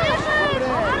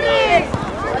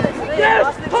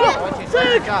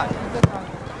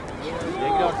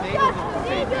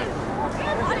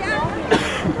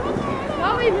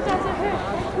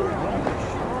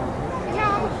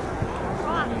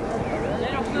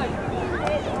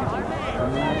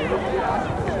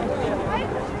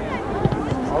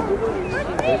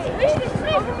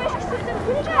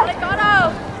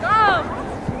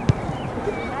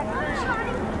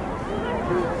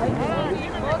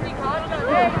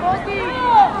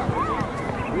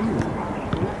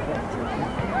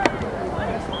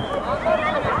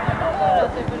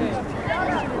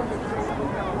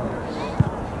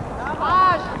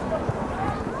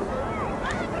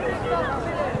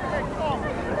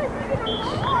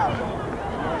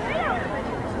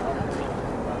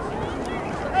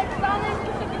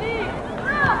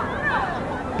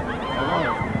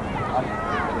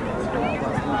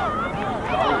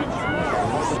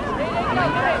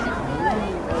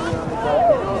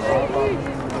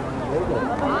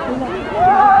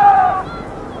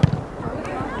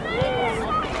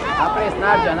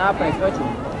 Narcan, aferin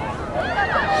koçum.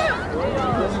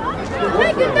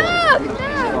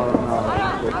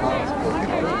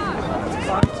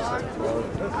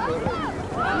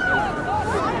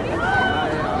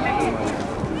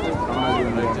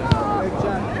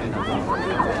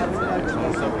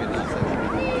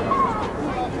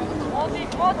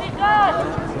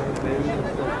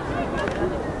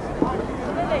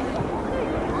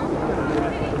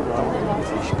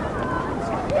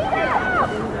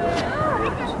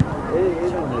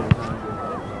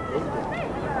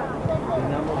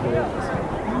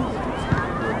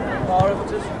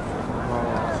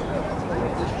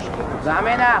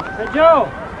 زمینه جو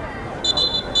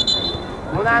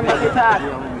مونن مخیتر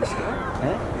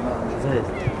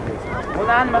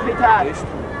مونن مخیتر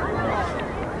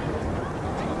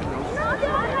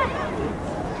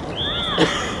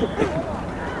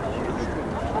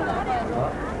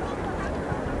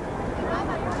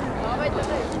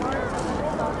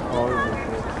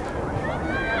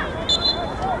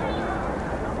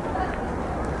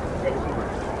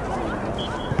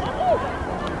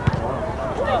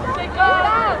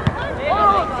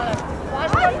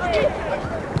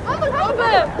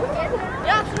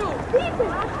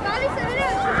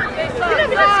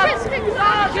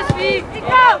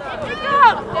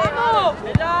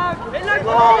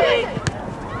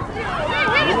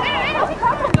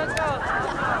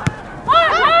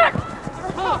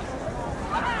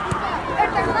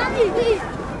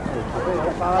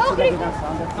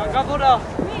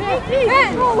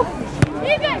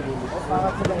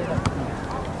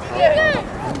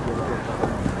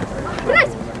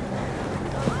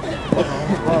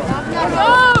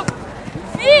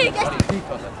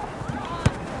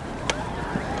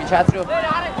Čatru.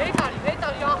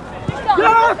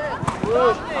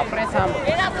 Apresam.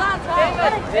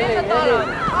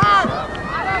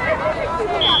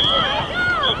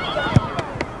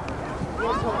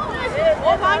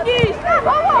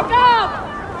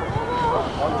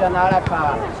 Ovdje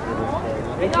nalepa.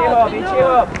 Vići hop, vići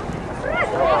hop.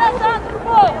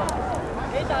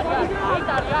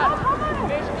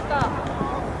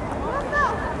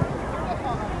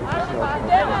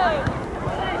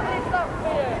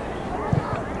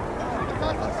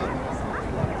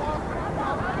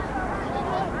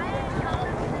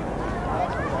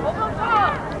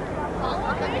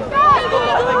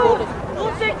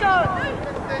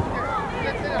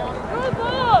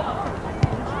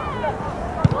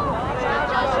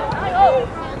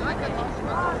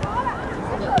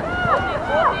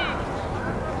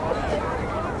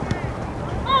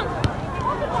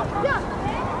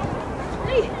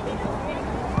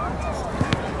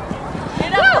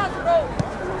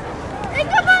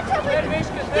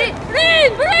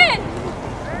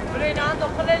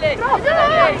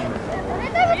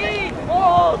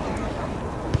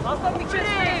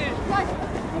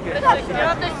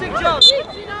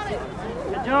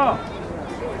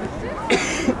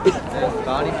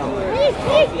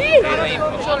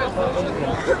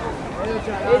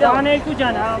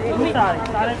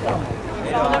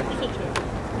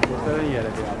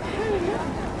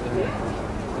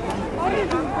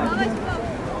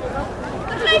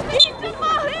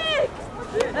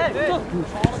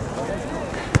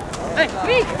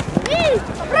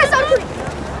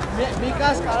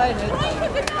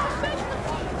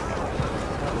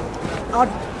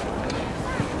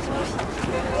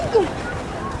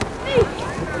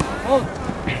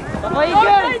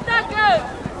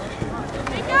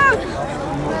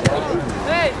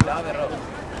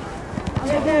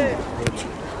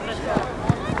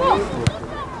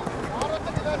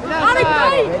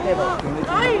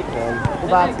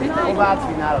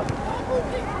 Ubaci narod.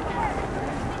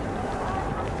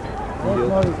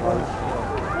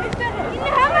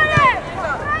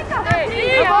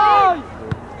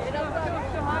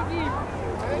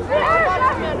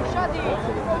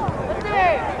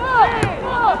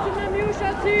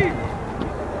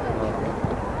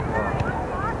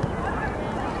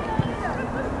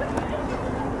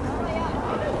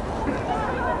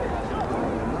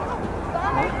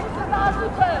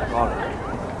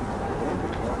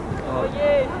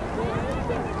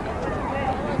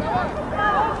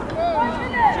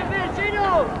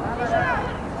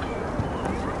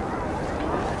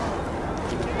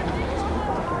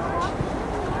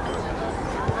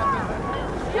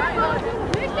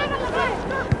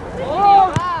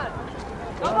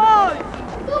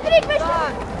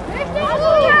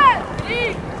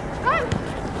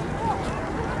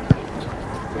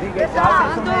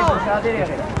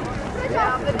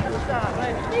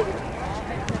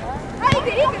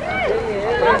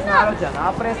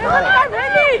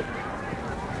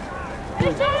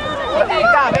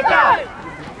 Vekā!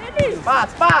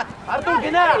 Spāt! Artur,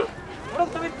 gână!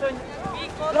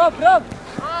 Rop!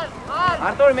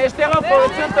 Artur, mēs tev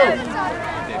appolicientu!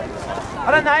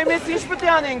 Արա նայում ես ինչ պտի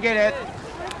անեն գերետ,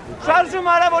 շարժում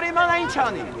արա, որ իմանա ինչ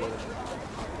անի։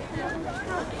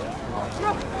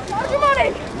 Շարժում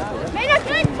անենք, մենակ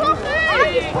ենք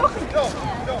փոխի։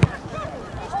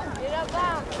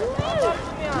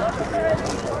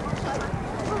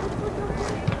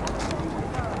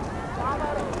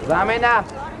 Զամենա,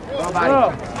 բարի։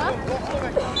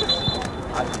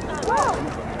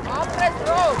 Ապրես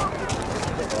ռով։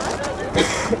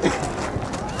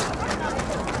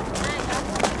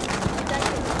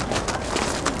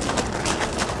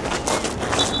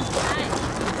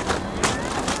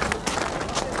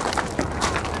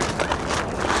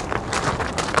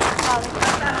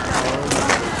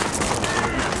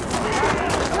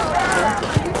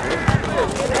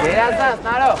 Երազանց,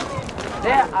 նարո,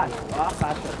 դե այս,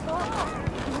 վախած։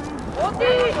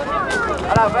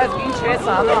 Արա, վեզ ինչ ես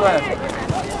անում ես։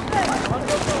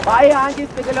 Պահի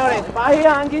հանգիստ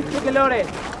կգլոր ես։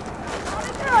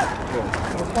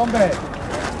 Կոմբ է։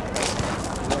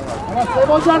 Արա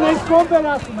Սևոջան ես կոմբ են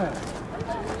ասում է։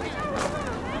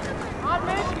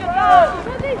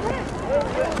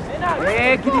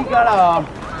 Էքրի կարա։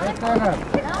 Էքրը։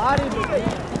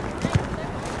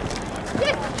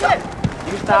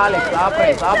 Իշտ Ալեքս,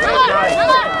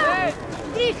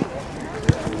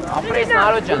 ապրես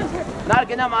նարո ջան, նար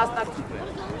գնա մասնակցի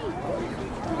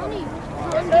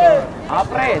տու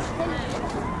ապրես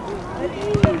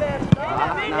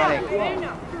նարեք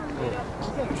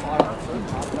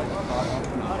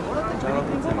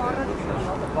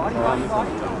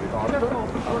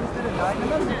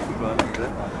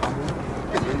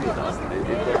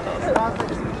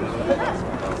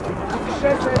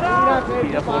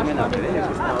Իրա ֆորմեն ապրել ես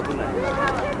նավուն է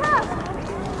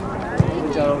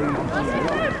Ճարովին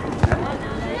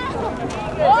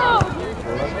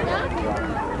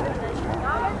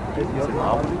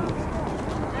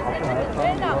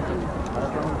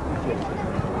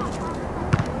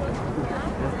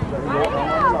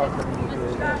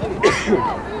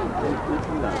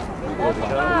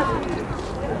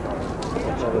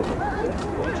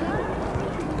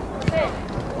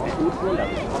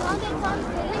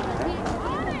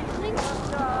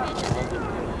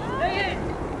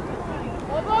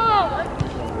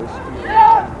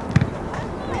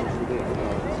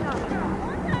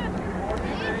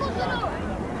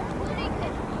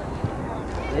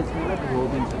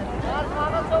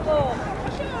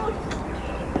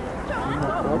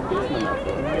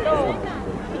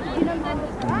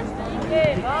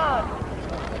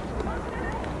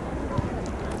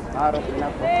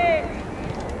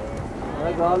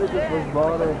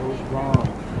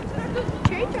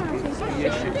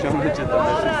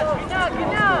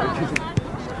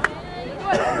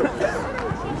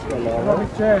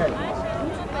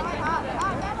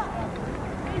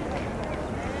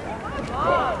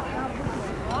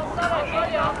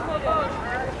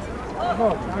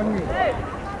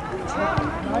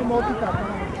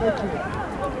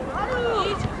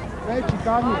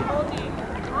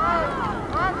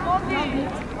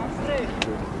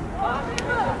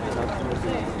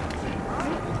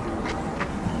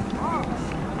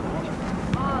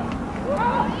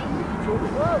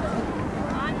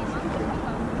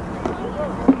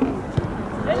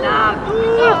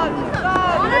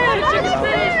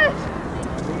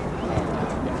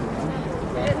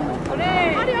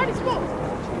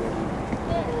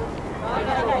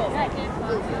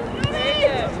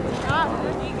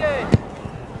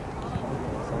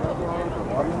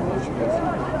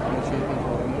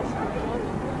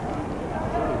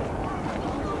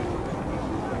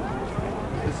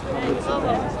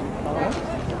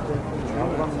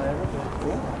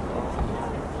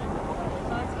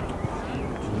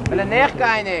Bele nech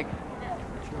keinig.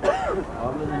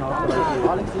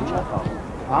 Alex in Chaka.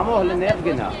 Vamo hle nech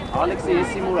gena. Alex is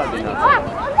simura gena.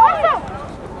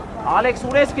 Alex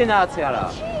ures gena tsara.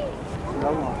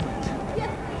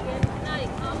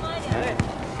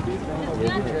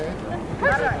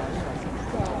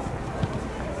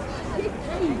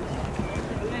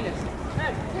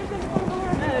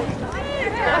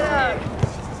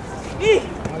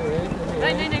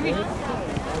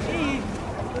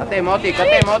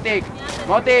 Kate motik.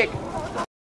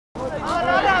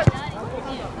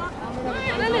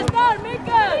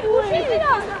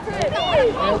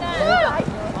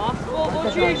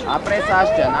 Apres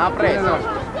Ashcan, apres.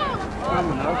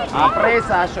 Apres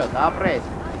Ashot, apres.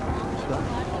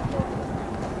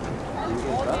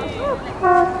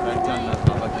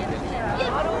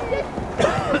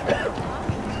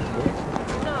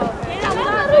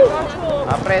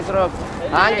 пресров.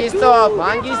 Анги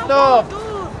стоп.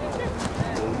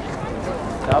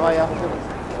 Давай, я хочу.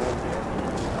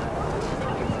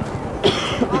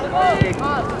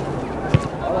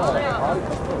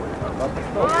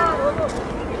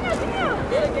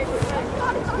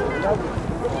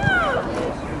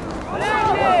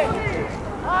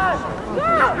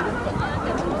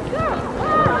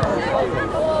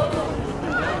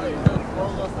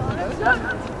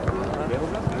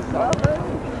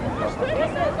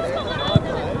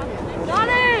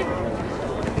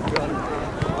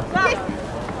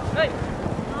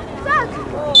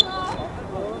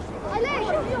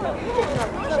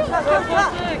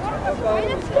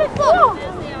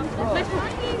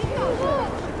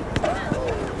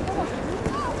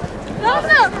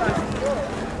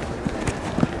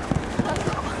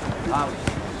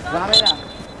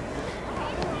 Zamera.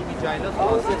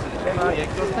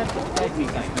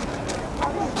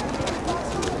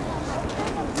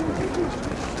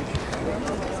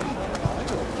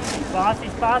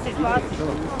 Spasi.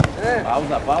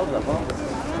 Pauza.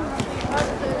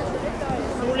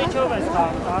 Suličové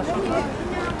stává.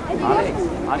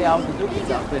 Ali auto drugi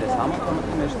zapere, samo to ne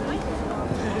nešto.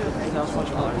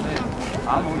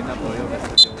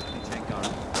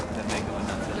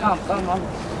 Tamam.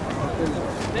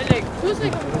 Melek.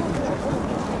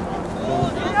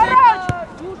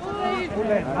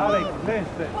 Alex,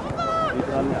 lente.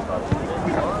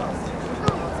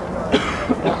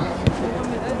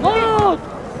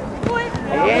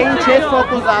 Ինչ ես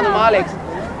ֆոկուս անում, Ալեքս։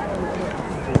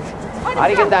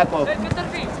 Արի գնդակով։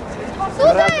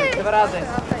 Վրազ ես։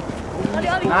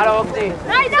 Նարո օգտի։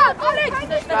 Նայդա, Ալեքս։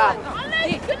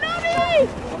 Ալեքս, գնալի։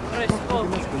 Պրեսկո,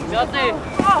 ջատե։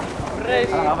 Պրես։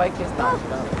 Հավայք ես տանք։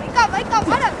 Այկավ,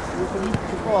 արա։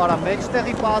 Արա,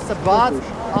 մեջտեղի պասը բաց,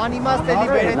 անիմաստ էլի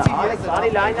բերեցի ես։ Արի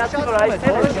լայնացի, որ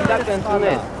այստեղ է շնդակ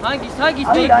ընդունել։ Հանգիստ,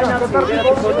 Արի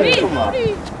լայնացի,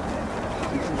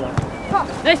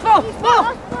 Դեսպո։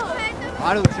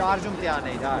 Արու, շարժում տյան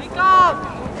էիր, հա։ Իկավ։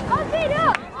 Ալերա,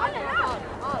 ալերա։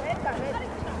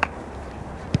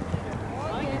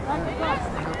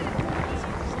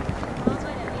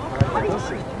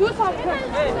 Դու սափր։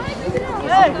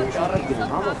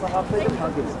 Համը սաղապետը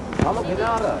հագես, համը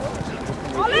գնարը։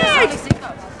 Ալեքս։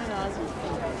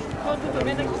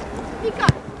 Իկա։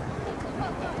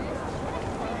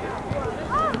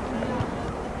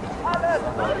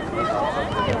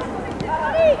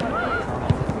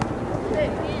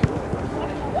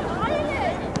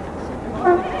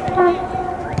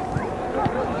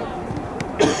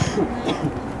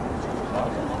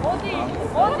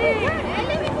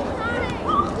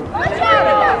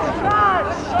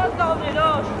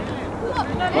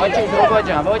 Ոչինչ, Ռոբո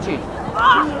ջան, ոչինչ։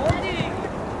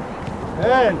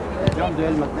 Հեն, Ջան, դու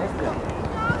էլ մտնես դե։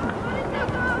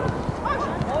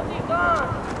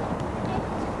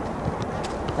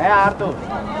 Հե, Արտուր։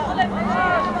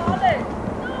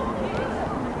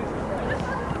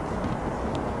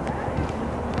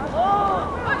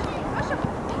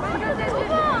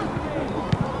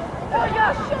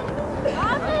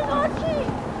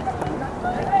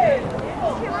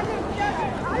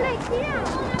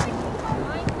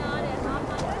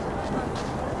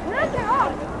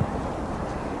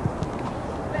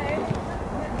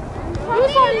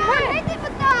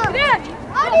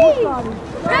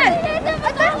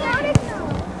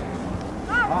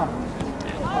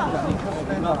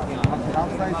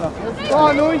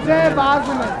 նույն է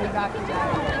բազում է գնդակի։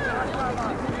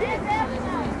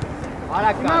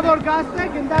 Արա կա։ Նա որ գաստե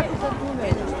գնդակի սրտուն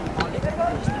է։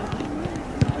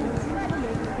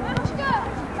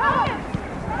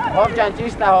 Հով ջան,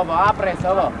 ճիշտ է հովը, ապրես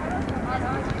հովը։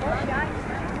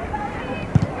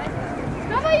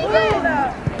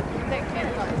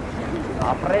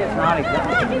 Ապրես, նարիք։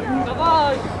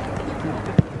 Դավայ։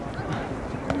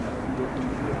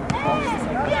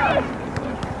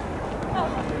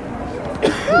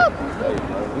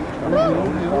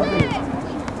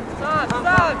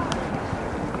 Սակ։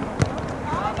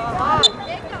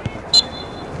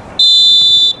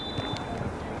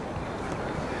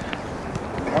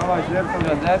 Давай, жертва.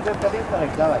 Ձերձև կդին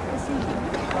կրեք, դավայ։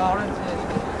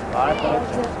 Բարը կրեք։